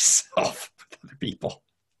observations to myself with other people.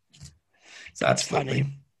 So that's funny.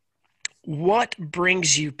 What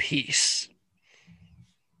brings you peace?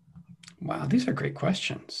 Wow, these are great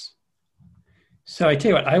questions. So I tell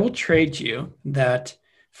you what, I will trade you that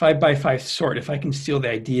 5x5 sort if I can steal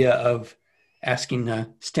the idea of asking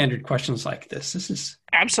standard questions like this. This is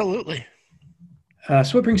absolutely.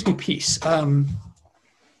 So what brings me peace?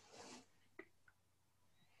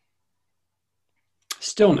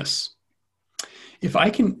 Stillness. If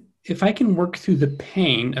I can work through the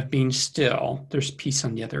pain of being still, there's peace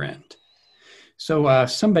on the other end. So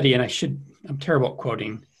somebody, and I'm terrible at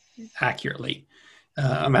quoting accurately.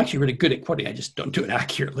 I'm actually really good at quoting. I just don't do it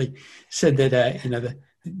accurately. Said that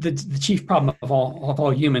the chief problem of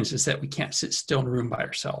all humans is that we can't sit still in a room by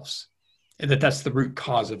ourselves. And that's the root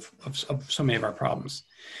cause of so many of our problems.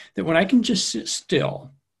 That when I can just sit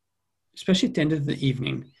still, especially at the end of the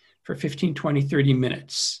evening for 15, 20, 30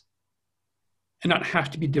 minutes, and not have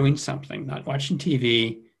to be doing something, not watching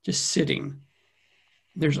TV, just sitting,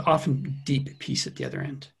 there's often deep peace at the other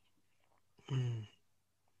end.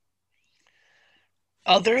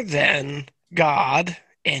 Other than God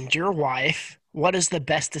and your wife, what is the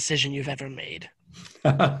best decision you've ever made?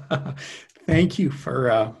 Thank you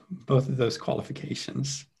for both of those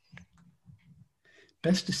qualifications.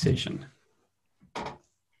 Best decision.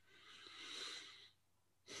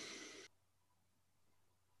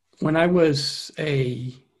 When I was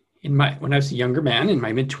a younger man in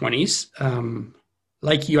my mid-20s,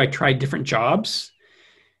 like you, I tried different jobs,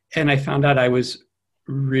 and I found out I was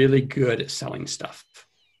really good at selling stuff.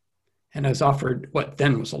 And I was offered what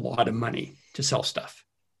then was a lot of money to sell stuff.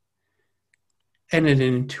 And at an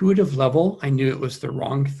intuitive level, I knew it was the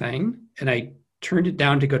wrong thing. And I turned it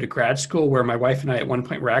down to go to grad school, where my wife and I at one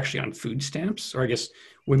point were actually on food stamps, or I guess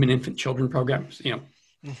women, infant, children programs,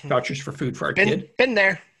 vouchers for food for our kid. Been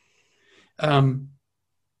there.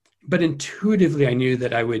 But intuitively, I knew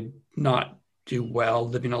that I would not do well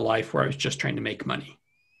living a life where I was just trying to make money,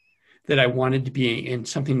 that I wanted to be in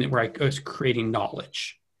something where I was creating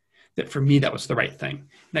knowledge, that for me, that was the right thing.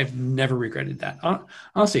 And I've never regretted that.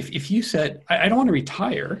 Honestly, if you said, I don't want to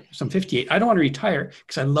retire, so I'm 58, I don't want to retire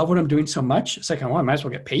because I love what I'm doing so much. It's like, I might as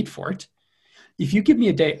well get paid for it. If you give me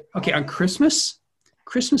a day, okay, on Christmas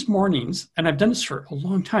mornings, and I've done this for a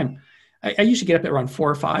long time, I usually get up at around 4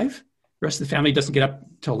 or 5. The rest of the family doesn't get up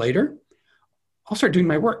till later. I'll start doing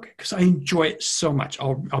my work because I enjoy it so much.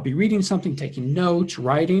 I'll be reading something, taking notes,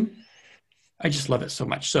 writing. I just love it so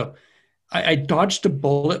much. So I dodged a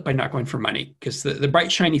bullet by not going for money because the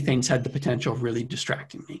bright, shiny things had the potential of really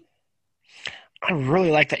distracting me. I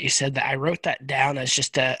really like that you said that. I wrote that down as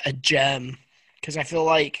just a gem because I feel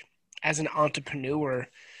like as an entrepreneur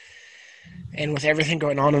and with everything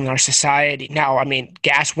going on in our society now,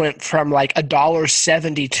 gas went from like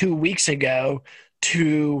 $1.70 2 weeks ago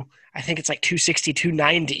to I think it's like $2.60,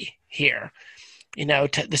 $2.90 here,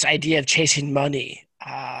 to this idea of chasing money.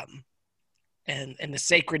 And the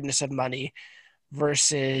sacredness of money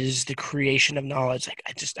versus the creation of knowledge.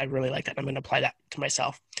 I really like that. I'm going to apply that to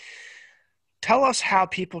myself. Tell us how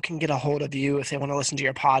people can get a hold of you if they want to listen to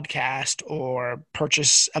your podcast or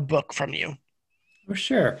purchase a book from you. Well,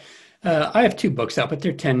 sure. I have 2 books out, but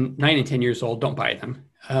they're 9 and 10 years old. Don't buy them.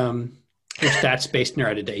 They're stats-based and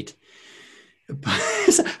they're out of date.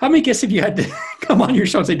 How many guests have you had to come on your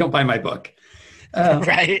show and say, don't buy my book?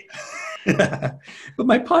 Right. But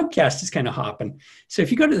my podcast is kind of hopping. So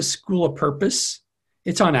if you go to the School of Purpose,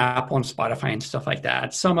 it's on Apple and Spotify and stuff like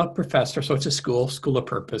that. So I'm a professor, so it's a School of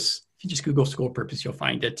Purpose. If you just Google School of Purpose, you'll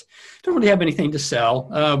find it. Don't really have anything to sell.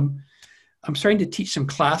 I'm starting to teach some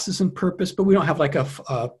classes in purpose, but we don't have like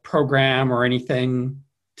a program or anything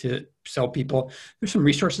to sell people. There's some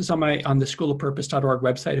resources on the schoolofpurpose.org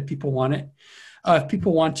website if people want it. If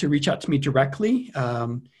people want to reach out to me directly,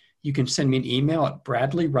 you can send me an email at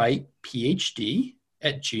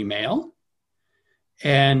bradleywrightphd@gmail.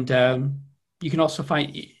 And you can also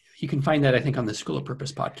find that, I think, on the School of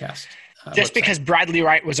Purpose podcast. Just website. Because Bradley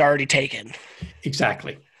Wright was already taken.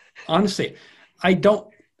 Exactly. Honestly, I'd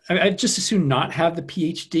just as soon not have the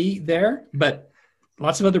PhD there, but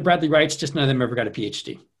lots of other Bradley Wrights, just none of them ever got a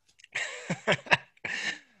PhD.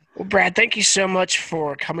 Well, Brad, thank you so much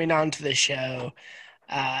for coming on to the show.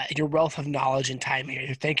 Your wealth of knowledge and time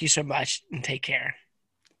here. Thank you so much, and take care.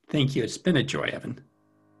 Thank you. It's been a joy, Evan.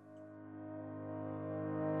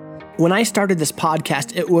 When I started this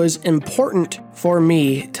podcast, it was important for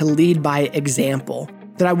me to lead by example,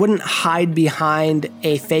 that I wouldn't hide behind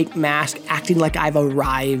a fake mask, acting like I've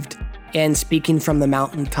arrived and speaking from the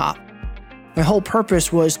mountaintop. My whole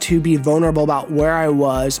purpose was to be vulnerable about where I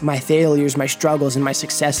was, my failures, my struggles, and my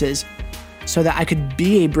successes, so that I could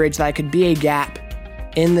be a bridge, that I could be a gap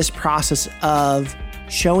in this process of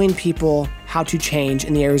showing people how to change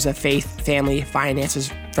in the areas of faith, family,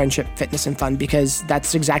 finances, friendship, fitness, and fun, because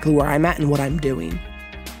that's exactly where I'm at and what I'm doing.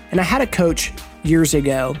 And I had a coach years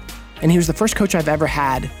ago, and he was the first coach I've ever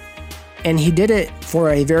had. And he did it for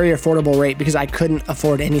a very affordable rate because I couldn't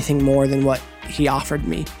afford anything more than what he offered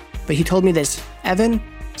me. But he told me this: Evan,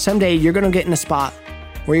 someday you're going to get in a spot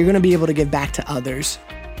where you're going to be able to give back to others.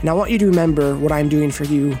 And I want you to remember what I'm doing for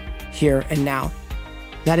you here and now,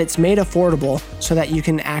 that it's made affordable so that you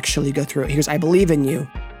can actually go through it. He goes, I believe in you,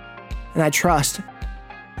 and I trust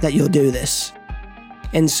that you'll do this.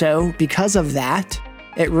 And so because of that,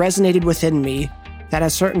 it resonated within me that at a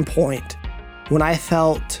certain point, when I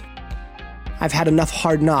felt I've had enough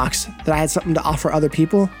hard knocks that I had something to offer other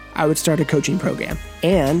people, I would start a coaching program.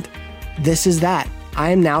 And this is that. I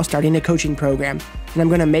am now starting a coaching program, and I'm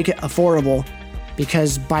going to make it affordable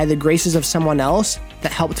because by the graces of someone else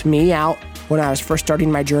that helped me out when I was first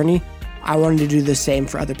starting my journey, I wanted to do the same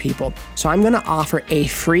for other people. So I'm going to offer a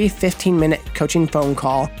free 15-minute coaching phone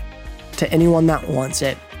call to anyone that wants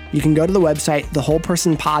it. You can go to the website,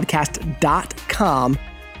 thewholepersonpodcast.com,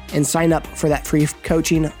 and sign up for that free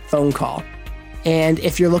coaching phone call. And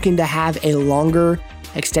if you're looking to have a longer,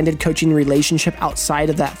 extended coaching relationship outside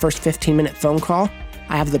of that first 15-minute phone call,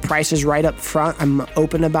 I have the prices right up front. I'm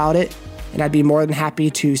open about it, and I'd be more than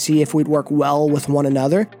happy to see if we'd work well with one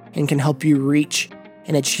another and can help you reach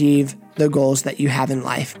and achieve the goals that you have in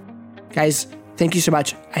life. Guys, thank you so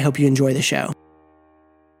much. I hope you enjoy the show.